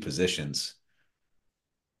occupy two positions.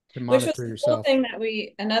 To Which was monitor the cool yourself.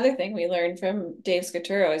 thing another thing we learned from Dave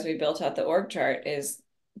Scaturo as we built out the org chart is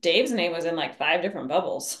Dave's name was in like 5 different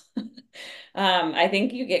bubbles. I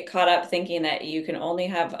think you get caught up thinking that you can only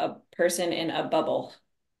have a person in a bubble.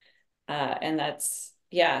 And that's,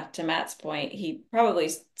 yeah, to Matt's point, he probably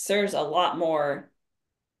serves a lot more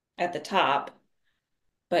at the top,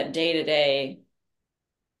 but day to day,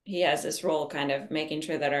 he has this role kind of making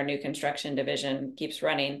sure that our new construction division keeps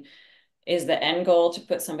running. Is the end goal to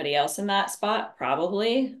put somebody else in that spot?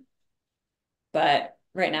 Probably. But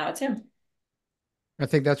right now it's him. I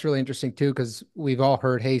think that's really interesting too, because we've all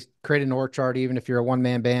heard, hey, create an org chart, even if you're a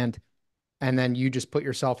one-man band, and then you just put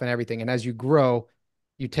yourself in everything. And as you grow,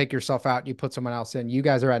 you take yourself out, you put someone else in. You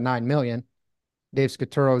guys are at 9 million. Dave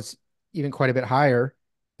Scaturo's even quite a bit higher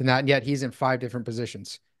than that, and yet he's in 5 different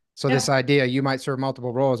positions. So Yeah. this idea you might serve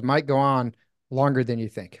multiple roles might go on longer than you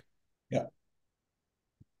think. Yeah.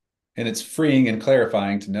 And it's freeing and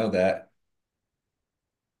clarifying to know that.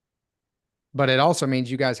 But it also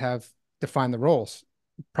means you guys have defined the roles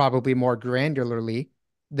probably more granularly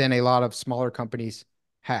than a lot of smaller companies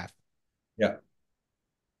have. Yeah.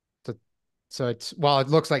 So, so it's while it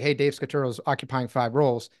looks like, hey, Dave Scaturo's occupying 5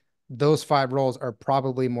 roles, those 5 roles are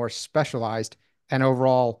probably more specialized and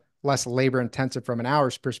overall less labor intensive from an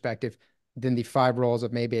hours perspective than the 5 roles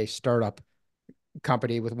of maybe a startup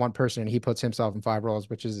company with one person and he puts himself in 5 roles,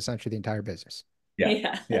 which is essentially the entire business. Yeah.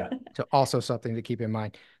 Yeah. Yeah. So also something to keep in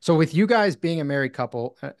mind. So with you guys being a married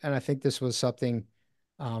couple, and I think this was something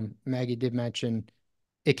Maggie did mention,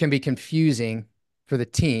 it can be confusing for the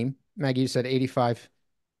team. Maggie, you said 85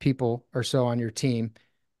 people or so on your team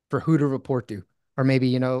for who to report to. Or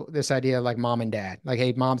maybe, this idea of like mom and dad. Like,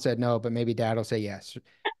 hey, mom said no, but maybe dad will say yes.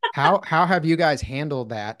 How have you guys handled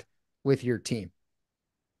that with your team?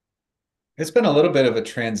 It's been a little bit of a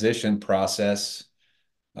transition process.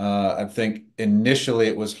 I think initially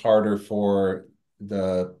it was harder for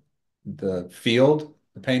the the field,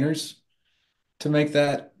 the painters, to make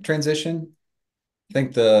that transition. I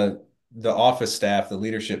think the office staff, the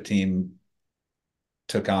leadership team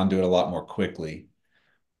took on to it a lot more quickly.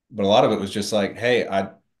 But a lot of it was just like, hey,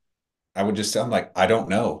 I would just I'm like, I don't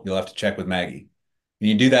know. You'll have to check with Maggie. And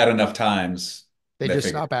you do that enough times, They they just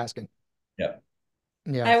figure, stop asking. yeah.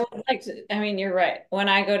 Yeah. I would like to, I mean, you're right. When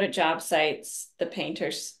I go to job sites, the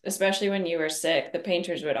painters, especially when you were sick, the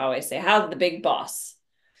painters would always say, "How's the big boss?"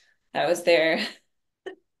 That was their,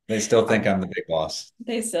 They still think I'm the big boss.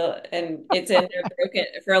 they still, and it's in their broken,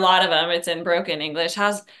 for a lot of them, it's in broken English.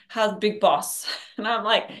 How's big boss? And I'm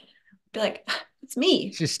like, be like, it's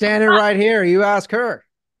me. She's standing right here. You ask her.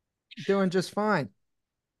 Doing just fine.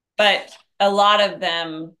 But a lot of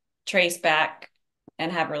them trace back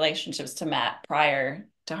and have relationships to Matt prior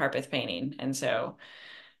to Harpeth painting. And so,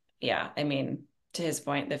 yeah, I mean, to his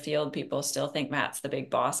point, the field people still think Matt's the big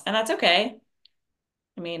boss, and that's okay.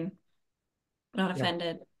 I mean, not Yeah.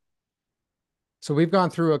 offended. So we've gone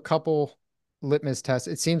through a couple litmus tests.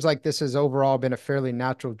 It seems like this has overall been a fairly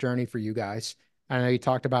natural journey for you guys. I know you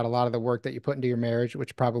talked about a lot of the work that you put into your marriage,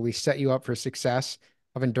 which probably set you up for success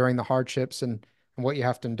of enduring the hardships and what you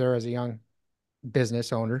have to endure as a young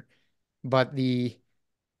business owner. But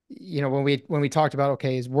when we talked about,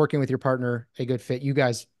 okay, is working with your partner a good fit, you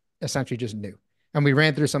guys essentially just knew. And we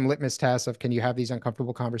ran through some litmus tests of can you have these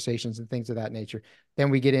uncomfortable conversations and things of that nature. Then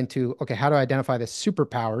we get into, okay, how do I identify the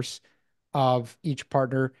superpowers of each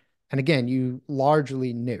partner? And again, you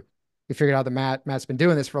largely knew. We figured out that Matt's been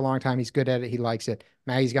doing this for a long time. He's good at it. He likes it.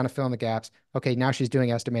 Maggie's going to fill in the gaps. Okay, now she's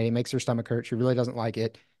doing estimating, makes her stomach hurt. She really doesn't like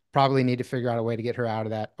it. Probably need to figure out a way to get her out of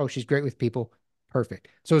that. Oh, she's great with people. Perfect.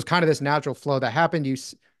 So it's kind of this natural flow that happened. You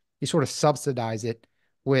sort of subsidize it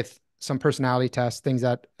with some personality tests, things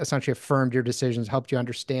that essentially affirmed your decisions, helped you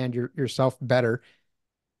understand yourself better.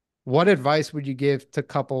 What advice would you give to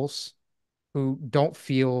couples who don't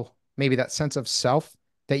feel maybe that sense of self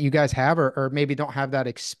that you guys have, or maybe don't have that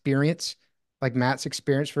experience, like Matt's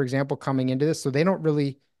experience, for example, coming into this? So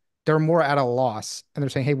they're more at a loss and they're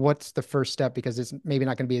saying, hey, what's the first step? Because it's maybe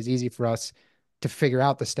not going to be as easy for us to figure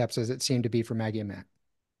out the steps as it seemed to be for Maggie and Matt.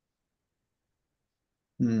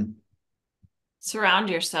 Hmm. Surround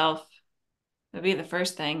yourself would be the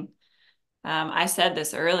first thing. I said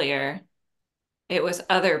this earlier. It was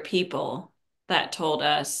other people that told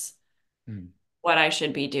us Hmm. what I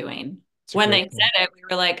should be doing. It's a When they great point. said it, we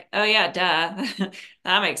were like, oh yeah, duh.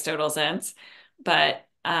 That makes total sense. But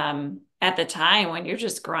at the time when you're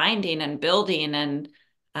just grinding and building and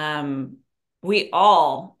um,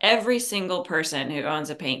 every single person who owns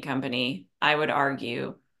a paint company, I would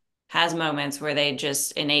argue, has moments where they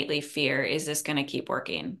just innately fear, is this going to keep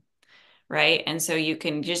working? Right. And so you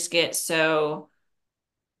can just get so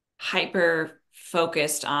hyper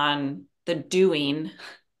focused on the doing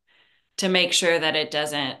to make sure that it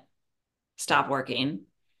doesn't stop working,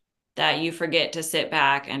 that you forget to sit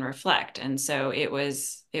back and reflect. And so it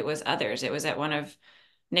was others. It was at one of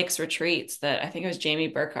Nick's retreats that I think it was Jamie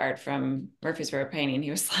Burkhardt from Murfreesboro Painting.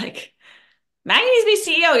 He was like, Maggie needs to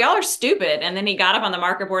be CEO. Y'all are stupid. And then he got up on the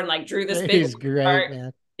marker board and like drew this big He's great, chart.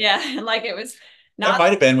 man. Yeah. And like it was That not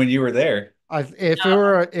might have been when you were there. If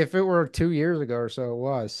it were 2 years ago or so, it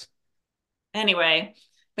was. anyway,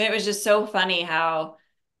 but it was just so funny how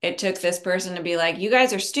it took this person to be like, you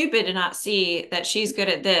guys are stupid to not see that she's good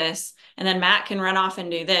at this. And then Matt can run off and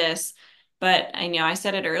do this. But I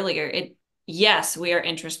said it earlier, yes, we are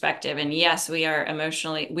introspective, and yes, we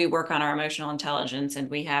work on our emotional intelligence, and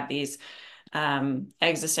we have these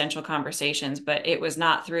existential conversations, but it was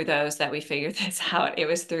not through those that we figured this out. It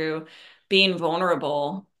was through being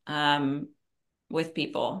vulnerable with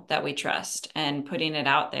people that we trust and putting it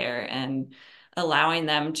out there and allowing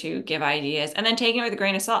them to give ideas and then taking it with a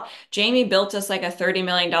grain of salt. Jamie built us like a $30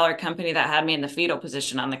 million company that had me in the fetal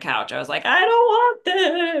position on the couch. I was like, I don't want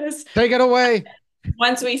this. Take it away.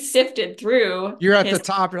 Once we sifted through You're at the his,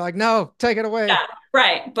 top. You're like, no, take it away. yeah,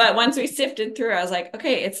 right. But once we sifted through, I was like,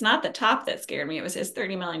 okay, it's not the top that scared me. It was his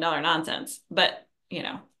 $30 million nonsense. But,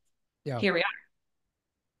 Yeah. here we are.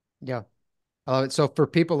 Yeah. I love it. So for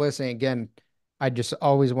people listening, again, I just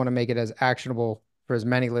always want to make it as actionable for as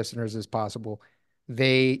many listeners as possible.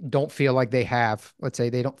 They don't feel like they have, let's say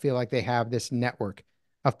they don't feel like they have this network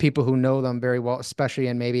of people who know them very well, especially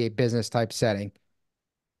in maybe a business type setting.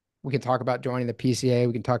 We can talk about joining the PCA.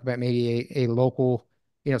 We can talk about maybe a local,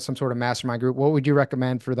 some sort of mastermind group. What would you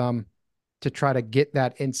recommend for them to try to get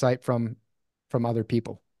that insight from other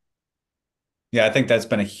people? Yeah, I think that's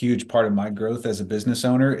been a huge part of my growth as a business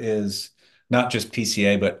owner is not just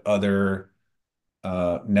PCA, but other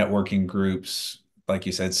networking groups, like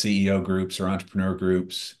you said, CEO groups or entrepreneur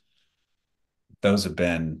groups. Those have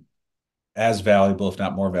been as valuable, if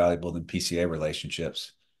not more valuable than PCA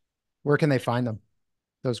relationships. Where can they find them,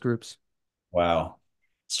 those groups? Wow.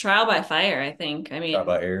 It's trial by fire, I think. I Trial mean,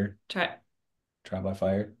 by error, try trial by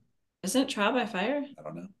fire. isn't it trial by fire? I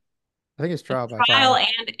don't know. I think it's It's trial by trial fire.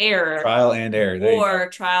 and error Trial and error. There you go. or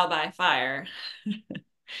trial by fire.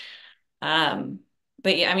 Um,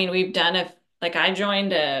 but yeah, I mean, we've done like I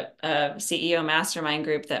joined a CEO mastermind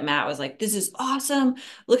group that Matt was like, this is awesome.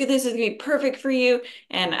 Look at this, it's gonna be perfect for you.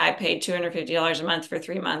 And I paid $250 a month for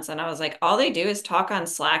 3 months. And I was like, all they do is talk on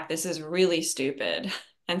Slack. This is really stupid.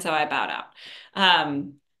 And so I bowed out.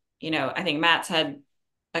 Um, I think Matt's had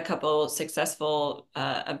a couple successful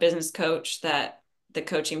a business coach that the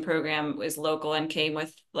coaching program was local and came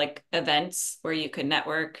with like events where you could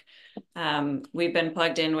network. We've been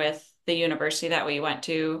plugged in with the university that we went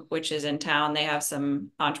to, which is in town. They have some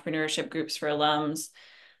entrepreneurship groups for alums.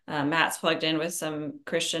 Matt's plugged in with some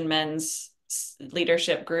Christian men's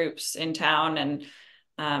leadership groups in town. And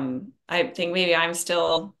I think maybe I'm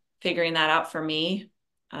still figuring that out for me.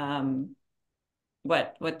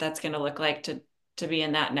 What that's going to look like to be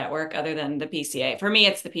in that network other than the PCA. For me,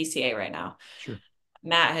 it's the PCA right now. Sure.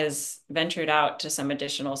 Matt has ventured out to some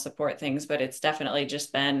additional support things, but it's definitely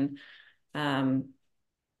just been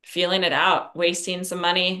feeling it out, wasting some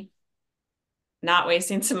money, not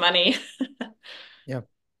wasting some money. Yeah.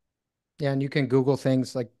 Yeah. And you can Google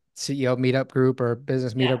things like CEO meetup group or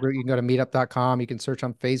business Yeah. meetup group. You can go to meetup.com. You can search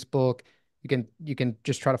on Facebook. You can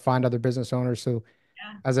just try to find other business owners. So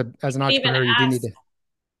Yeah. as an Even entrepreneur, you do need ask, to.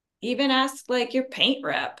 even ask like your paint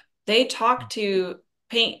rep. They talk to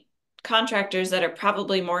paint contractors that are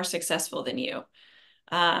probably more successful than you.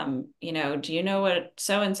 Do you know what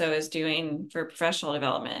so and so is doing for professional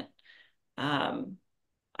development?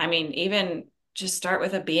 I mean, even just start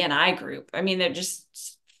with a BNI group. I mean, they're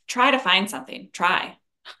just try to find something. Try.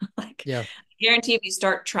 Like, Yeah. I guarantee if you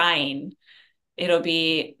start trying, it'll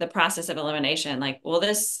be the process of elimination. Like, well,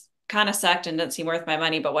 this kind of sucked and doesn't seem worth my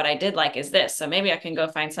money, but what I did like is this. So maybe I can go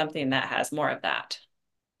find something that has more of that.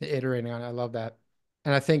 Iterating on it. I love that.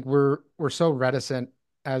 And I think we're so reticent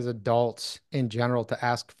as adults in general to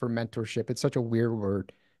ask for mentorship. It's such a weird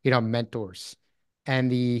word, mentors.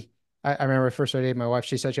 And I remember first I dated my wife,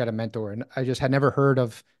 she said she had a mentor, and I just had never heard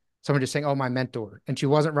of someone just saying, "Oh, my mentor." And she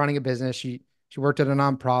wasn't running a business. She worked at a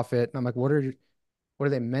nonprofit. And I'm like, what are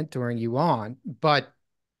they mentoring you on? But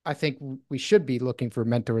I think we should be looking for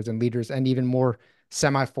mentors and leaders and even more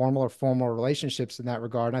semi-formal or formal relationships in that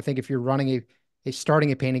regard. And I think if you're running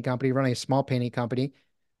starting a painting company, running a small painting company,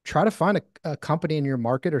 try to find a company in your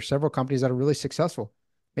market or several companies that are really successful.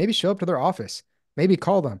 Maybe show up to their office, maybe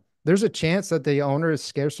call them. There's a chance that the owner is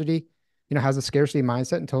scarcity, has a scarcity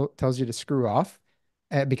mindset and tells you to screw off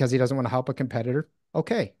because he doesn't want to help a competitor.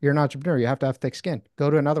 Okay, you're an entrepreneur. You have to have thick skin. Go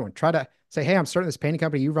to another one. Try to say, hey, I'm starting this painting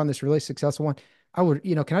company. You run this really successful one. I would,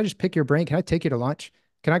 can I just pick your brain? Can I take you to lunch?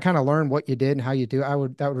 Can I kind of learn what you did and how you do? That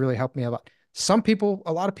would really help me a lot.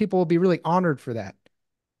 A lot of people will be really honored for that.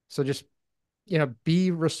 So just,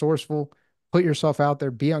 be resourceful, put yourself out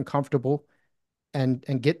there, be uncomfortable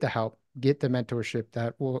and get the help, get the mentorship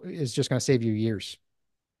that is just going to save you years.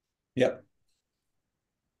 Yep.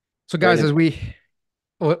 So Great, guys,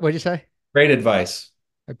 what'd you say? great advice.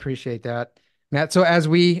 I appreciate that, Matt. So as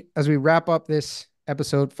we wrap up this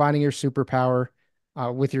episode, finding your superpower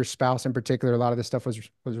with your spouse in particular. A lot of this stuff was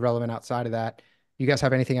relevant outside of that. You guys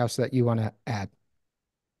have anything else that you want to add?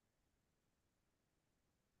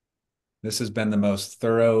 This has been the most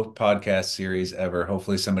thorough podcast series ever.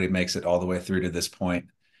 Hopefully somebody makes it all the way through to this point.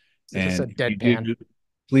 Just a And if you deadpan. do,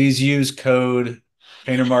 please use code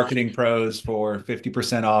Painter Marketing Pros for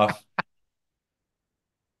 50% off.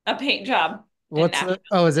 A paint job.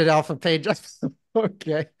 Is it off a page?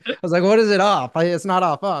 Okay. I was like, what is it off? It's not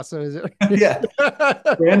off us. So is it? Yeah.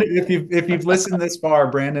 Brandon, if you've listened this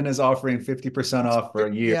far, Brandon is offering 50% off for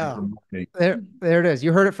a year. Yeah. There it is.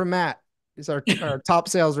 You heard it from Matt. He's our top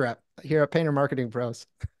sales rep here at Painter Marketing Pros.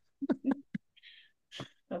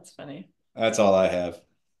 That's funny. That's all I have.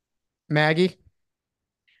 Maggie?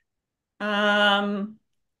 2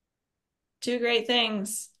 great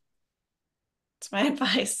things. It's my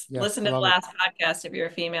advice. Yes, Listen to the last podcast if you're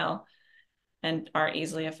a female and aren't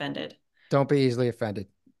easily offended. Don't be easily offended.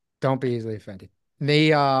 Don't be easily offended.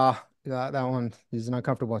 That one is an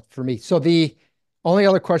uncomfortable one for me. So the only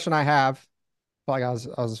other question I have, like I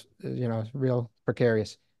was real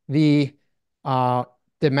precarious. Did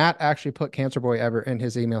Matt actually put Cancer Boy ever in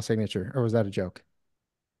his email signature, or was that a joke?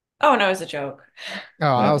 Oh no, it was a joke. Oh,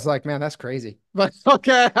 I was like, man, that's crazy. But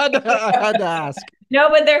okay, I had to ask. No,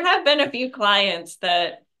 but there have been a few clients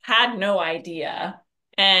that had no idea.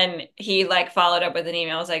 And he like followed up with an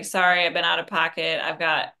email. I was like, sorry, I've been out of pocket. I've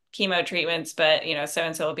got chemo treatments, but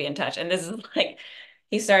so-and-so will be in touch. And this is like,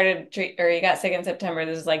 he got sick in September.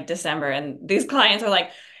 This is like December. And these clients are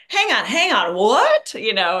like, hang on, what?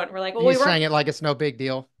 And we're like, well, He's saying it like it's no big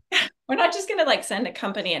deal. We're not just going to like send a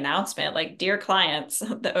company announcement, like, dear clients,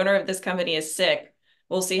 the owner of this company is sick.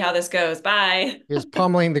 We'll see how this goes. Bye. He's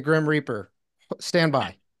pummeling the Grim Reaper. Stand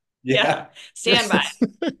by. Yeah. Stand by.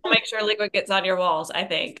 We'll make sure liquid gets on your walls, I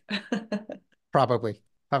think. Probably.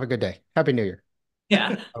 Have a good day. Happy New Year.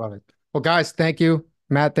 Yeah. I love it. Well, guys, thank you.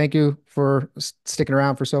 Matt, thank you for sticking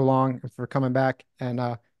around for so long and for coming back. And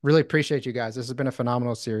really appreciate you guys. This has been a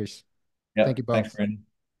phenomenal series. Yep. Thank you both. Thanks, Brandon.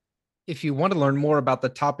 If you want to learn more about the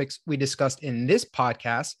topics we discussed in this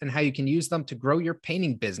podcast and how you can use them to grow your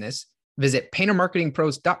painting business, visit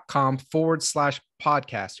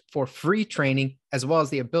paintermarketingpros.com/podcast for free training, as well as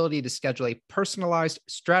the ability to schedule a personalized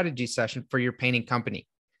strategy session for your painting company.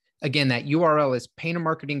 Again, that URL is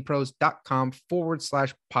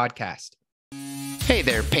paintermarketingpros.com/podcast. Hey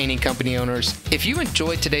there, painting company owners. If you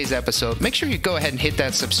enjoyed today's episode, make sure you go ahead and hit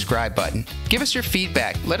that subscribe button. Give us your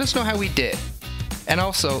feedback. Let us know how we did. And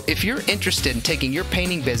also, if you're interested in taking your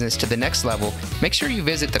painting business to the next level, make sure you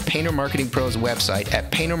visit the Painter Marketing Pros website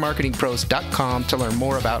at paintermarketingpros.com to learn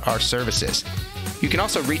more about our services. You can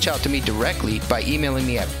also reach out to me directly by emailing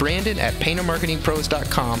me at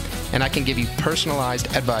brandon@paintermarketingpros.com, and I can give you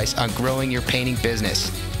personalized advice on growing your painting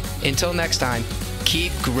business. Until next time,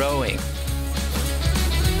 keep growing.